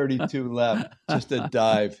 32 left. Just a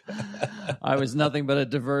dive. I was nothing but a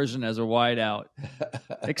diversion as a wide out,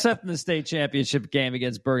 except in the state championship game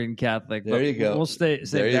against Bergen Catholic. There you go. We'll save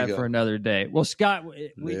that for another day. Well, Scott,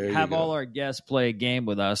 we have all our guests play a game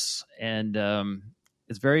with us, and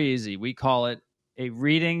it's very easy. We call it a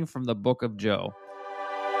reading from the Book of Joe.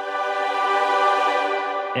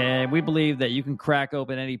 And we believe that you can crack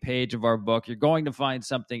open any page of our book. You're going to find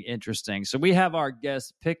something interesting. So we have our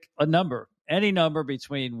guests pick a number, any number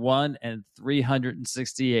between 1 and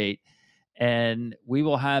 368. And we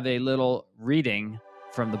will have a little reading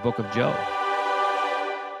from the Book of Joe.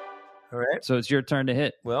 All right. So it's your turn to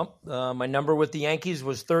hit. Well, my number with the Yankees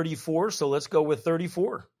was 34, so let's go with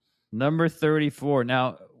 34. Number 34.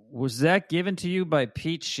 Now, was that given to you by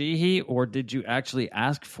Pete Sheehy, or did you actually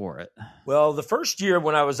ask for it? Well, the first year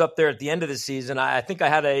when I was up there at the end of the season, I think I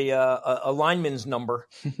had a lineman's number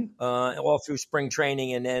all through spring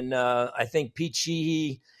training. And then I think Pete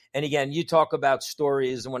Sheehy, and again, you talk about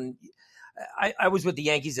stories. When I was with the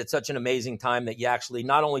Yankees at such an amazing time that you actually,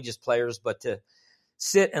 not only just players, but to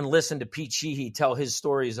sit and listen to Pete Sheehy tell his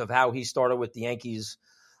stories of how he started with the Yankees,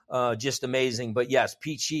 just amazing. But yes,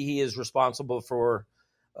 Pete Sheehy is responsible for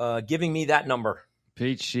giving me that number.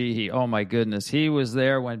 Pete Sheehy, oh my goodness. He was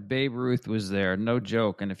there when Babe Ruth was there, no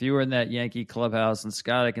joke. And if you were in that Yankee clubhouse, and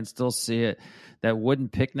Scott, I can still see it, that wooden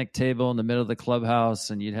picnic table in the middle of the clubhouse,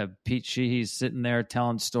 and you'd have Pete Sheehy sitting there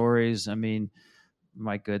telling stories. I mean,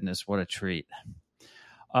 my goodness, what a treat.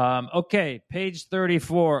 Okay, page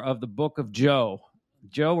 34 of the Book of Joe.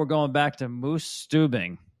 Joe, we're going back to Moose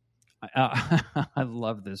Stubing. I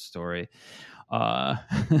love this story.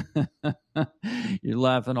 You're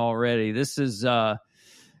laughing already. This is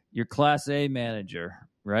your Class A manager,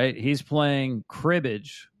 right? He's playing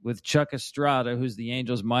cribbage with Chuck Estrada, who's the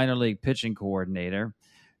Angels minor league pitching coordinator.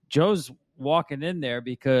 Joe's walking in there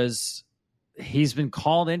because he's been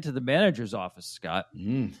called into the manager's office, Scott,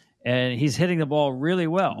 and he's hitting the ball really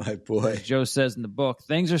well. My boy. As Joe says in the book,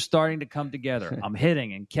 things are starting to come together. I'm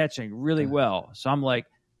hitting and catching really well. So I'm like,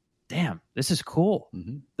 damn, this is cool.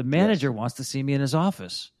 Mm-hmm. The manager wants to see me in his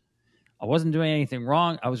office. I wasn't doing anything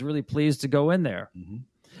wrong. I was really pleased to go in there. Mm-hmm.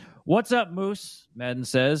 What's up, Moose? Madden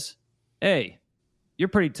says. Hey, you're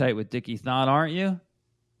pretty tight with Dickie Thon, aren't you?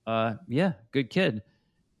 Yeah, good kid.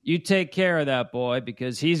 You take care of that boy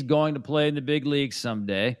because he's going to play in the big leagues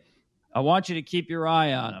someday. I want you to keep your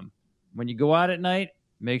eye on him. When you go out at night,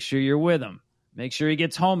 make sure you're with him. Make sure he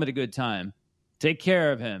gets home at a good time. Take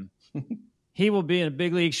care of him. He will be in a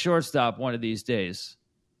big league shortstop one of these days.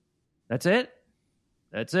 That's it?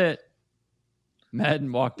 That's it.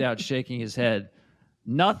 Madden walked out shaking his head.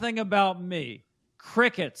 Nothing about me.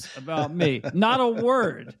 Crickets about me. Not a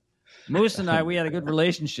word. Moose and I, we had a good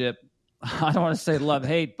relationship. I don't want to say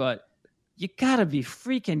love-hate, but you got to be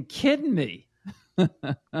freaking kidding me.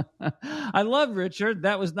 I love Richard.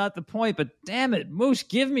 That was not the point, but damn it, Moose,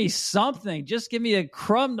 give me something. Just give me a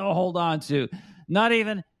crumb to hold on to. Not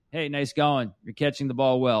even, hey, nice going. You're catching the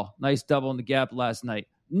ball well. Nice double in the gap last night.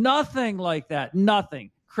 Nothing like that.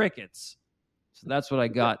 Nothing. Crickets. So that's what I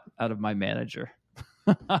got out of my manager.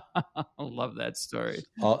 I love that story.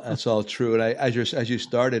 That's all true. And as you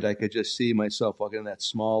started, I could just see myself walking in that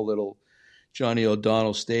small little Johnny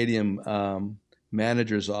O'Donnell Stadium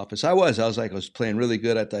manager's office. I was playing really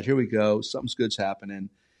good. I thought, here we go. Something's good's happening.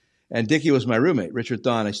 And Dickie was my roommate, Richard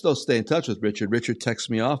Thon. I still stay in touch with Richard. Richard texts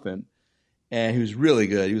me often. And he was really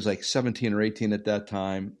good. He was like 17 or 18 at that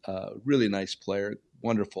time. Really nice player.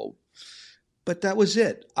 Wonderful. But that was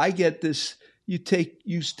it. I get this. You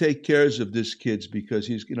take cares of this kid's because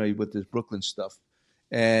he's, with this Brooklyn stuff.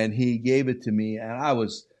 And he gave it to me. And I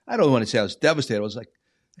don't want to say I was devastated. I was like,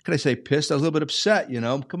 could I say pissed? I was a little bit upset,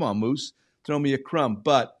 Come on, Moose, throw me a crumb.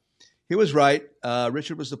 But he was right.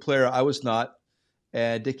 Richard was the player. I was not.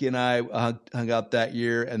 And Dickie and I hung out that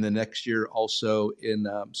year and the next year also in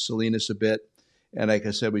Salinas a bit. And like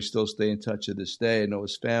I said, we still stay in touch to this day. I know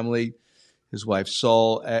his family, his wife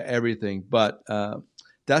Saul, everything. But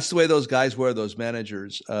that's the way those guys were, those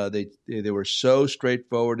managers. They were so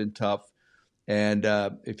straightforward and tough. And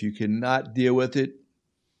if you cannot deal with it,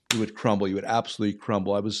 you would crumble. You would absolutely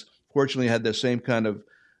crumble. I fortunately had the same kind of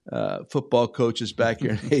football coaches back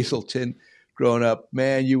here in Hazleton growing up.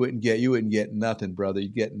 Man, you wouldn't get nothing, brother. You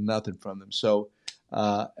get nothing from them. So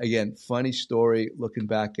again, funny story looking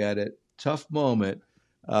back at it. Tough moment,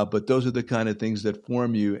 but those are the kind of things that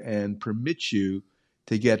form you and permit you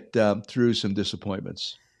to get through some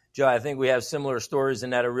disappointments. Joe, I think we have similar stories in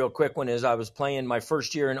that. A real quick one is I was playing my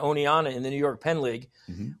first year in Oneonta in the New York Penn League.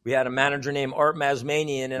 Mm-hmm. We had a manager named Art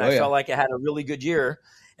Mazmanian, and I felt like I had a really good year.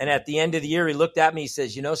 And at the end of the year, he looked at me, he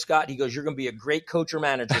says, Scott, he goes, you're going to be a great coach or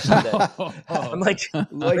manager someday. I'm like how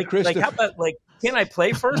about, can I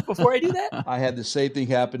play first before I do that? I had the same thing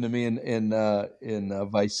happen to me in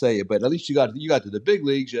Visalia, but at least you got to the big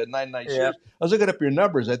leagues. You had 99 years. I was looking up your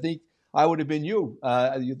numbers. I think I would have been you.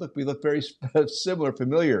 We look very similar,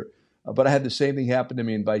 familiar. But I had the same thing happen to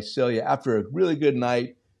me in Visalia. After a really good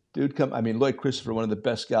night, Lloyd Christopher, one of the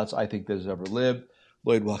best scouts I think that has ever lived.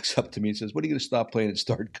 Lloyd walks up to me and says, "When are you going to stop playing and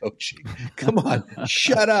start coaching? Come on,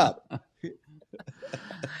 shut up."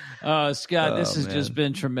 Scott, this has just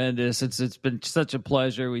been tremendous. It's been such a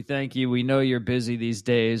pleasure. We thank you. We know you're busy these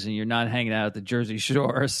days and you're not hanging out at the Jersey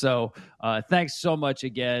Shore. So thanks so much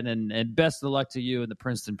again, and best of luck to you in the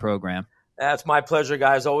Princeton program. That's my pleasure,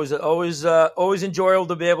 guys. Always enjoyable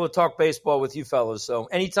to be able to talk baseball with you fellas. So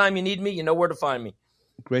anytime you need me, you know where to find me.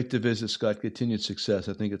 Great to visit, Scott. Continued success.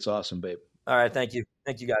 I think it's awesome, babe. All right. Thank you.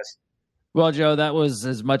 Thank you, guys. Well, Joe, that was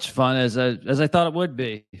as much fun as I thought it would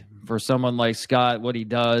be for someone like Scott. What he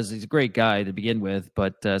does, he's a great guy to begin with,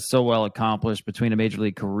 but so well accomplished between a major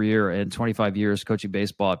league career and 25 years coaching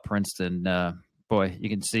baseball at Princeton. Boy, you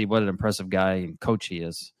can see what an impressive guy and coach he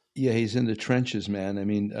is. Yeah, he's in the trenches, man. I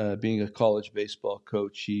mean, being a college baseball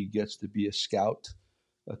coach, he gets to be a scout,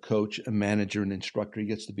 a coach, a manager, an instructor. He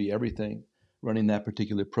gets to be everything running that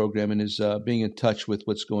particular program, and is being in touch with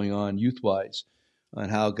what's going on youth-wise on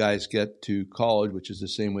how guys get to college, which is the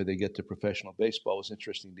same way they get to professional baseball. It was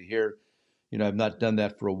interesting to hear. I've not done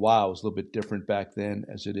that for a while. It was a little bit different back then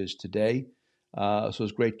as it is today. So it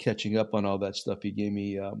was great catching up on all that stuff. He gave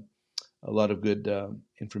me a lot of good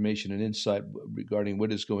information and insight regarding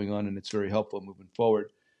what is going on, and it's very helpful moving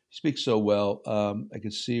forward. He speaks so well. I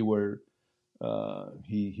can see where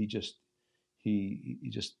he just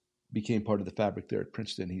became part of the fabric there at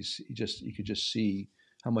Princeton. You could just see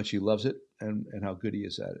how much he loves it and how good he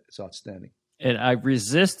is at it. It's outstanding. And I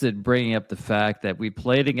resisted bringing up the fact that we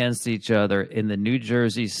played against each other in the New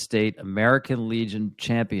Jersey State American Legion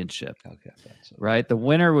Championship. Okay, right? The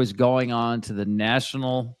winner was going on to the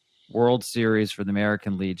National World Series for the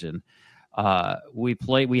American Legion.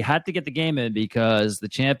 We had to get the game in because the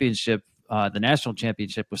championship, the national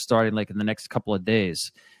championship, was starting like in the next couple of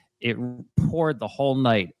days. It poured the whole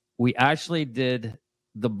night. We actually did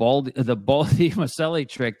the Baldy Maselli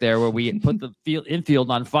trick there, where we put the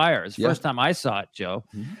infield on fire. It's the first time I saw it, Joe,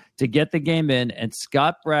 to get the game in. And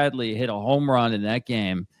Scott Bradley hit a home run in that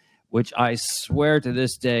game, which I swear to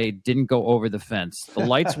this day didn't go over the fence. The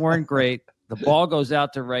lights weren't great. The ball goes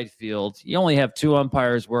out to right field. You only have two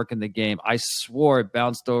umpires working the game. I swore it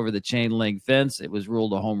bounced over the chain link fence. It was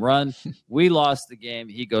ruled a home run. We lost the game.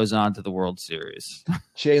 He goes on to the World Series.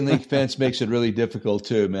 Chain link fence makes it really difficult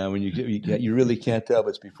too, man. When you really can't tell if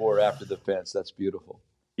it's before or after the fence. That's beautiful.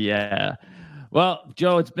 Yeah. Well,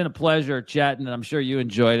 Joe, it's been a pleasure chatting, and I'm sure you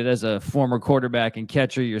enjoyed it as a former quarterback and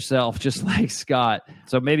catcher yourself, just like Scott.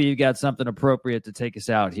 So maybe you got something appropriate to take us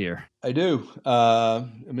out here. I do.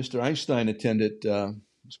 Mr. Einstein attended,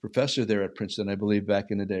 was professor there at Princeton, I believe, back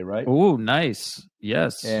in the day, right? Oh, nice.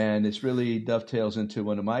 Yes. And it's really dovetails into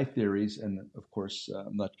one of my theories. And, of course,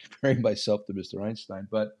 I'm not comparing myself to Mr. Einstein,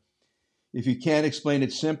 but if you can't explain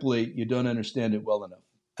it simply, you don't understand it well enough.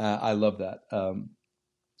 I love that.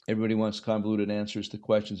 Everybody wants convoluted answers to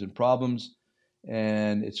questions and problems,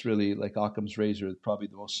 and it's really like Occam's razor. Probably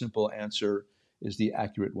the most simple answer is the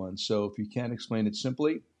accurate one. So if you can't explain it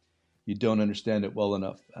simply, you don't understand it well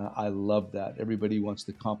enough. I love that. Everybody wants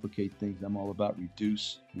to complicate things. I'm all about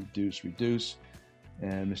reduce, reduce, reduce.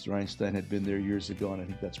 And Mr. Einstein had been there years ago, and I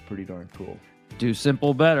think that's pretty darn cool. Do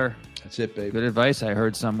simple better. That's it, baby. Good advice I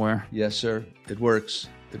heard somewhere. Yes, sir. It works.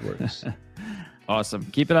 It works. Awesome.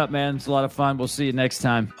 Keep it up, man. It's a lot of fun. We'll see you next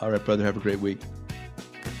time. All right, brother. Have a great week.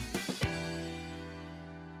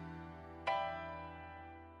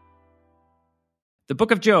 The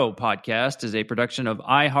Book of Joe podcast is a production of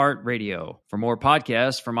iHeartRadio. For more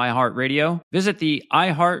podcasts from iHeartRadio, visit the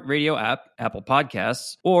iHeartRadio app, Apple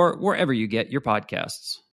Podcasts, or wherever you get your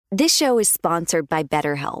podcasts. This show is sponsored by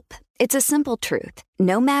BetterHelp. It's a simple truth.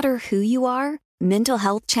 No matter who you are, mental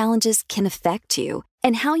health challenges can affect you,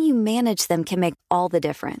 and how you manage them can make all the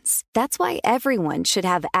difference. That's why everyone should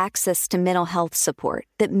have access to mental health support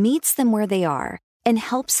that meets them where they are and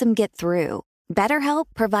helps them get through. BetterHelp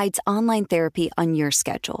provides online therapy on your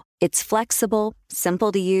schedule. It's flexible,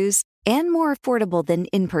 simple to use, and more affordable than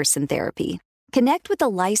in-person therapy. Connect with a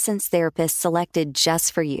licensed therapist selected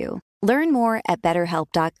just for you. Learn more at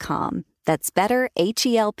BetterHelp.com. That's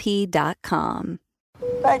BetterHelp.com.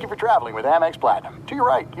 Thank you for traveling with Amex Platinum. To your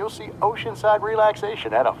right, you'll see oceanside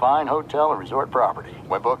relaxation at a fine hotel and resort property.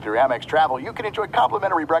 When booked through Amex Travel, you can enjoy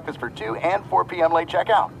complimentary breakfast for 2 and 4 p.m. late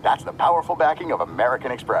checkout. That's the powerful backing of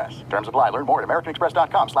American Express. Terms apply. Learn more at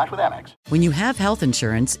americanexpress.com/withAmex. When you have health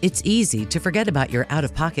insurance, it's easy to forget about your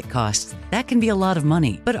out-of-pocket costs. That can be a lot of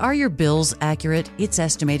money. But are your bills accurate? It's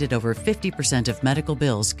estimated over 50% of medical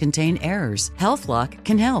bills contain errors. HealthLock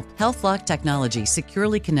can help. HealthLock technology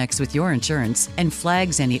securely connects with your insurance and flags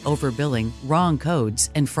any overbilling, wrong codes,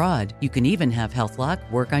 and fraud. You can even have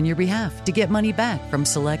HealthLock work on your behalf to get money back from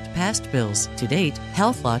select past bills. To date,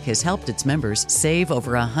 HealthLock has helped its members save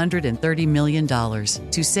over $130 million.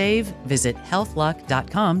 To save, visit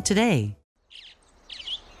healthlock.com today.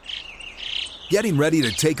 Getting ready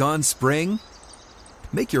to take on spring?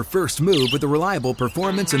 Make your first move with the reliable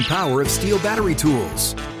performance and power of Steel battery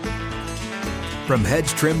tools. From hedge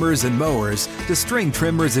trimmers and mowers to string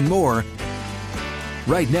trimmers and more,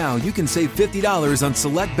 right now you can save $50 on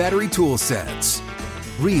select battery tool sets.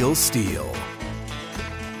 Real Steel.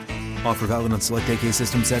 Offer valid on select AK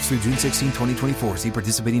system sets through June 16, 2024. See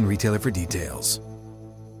participating retailer for details.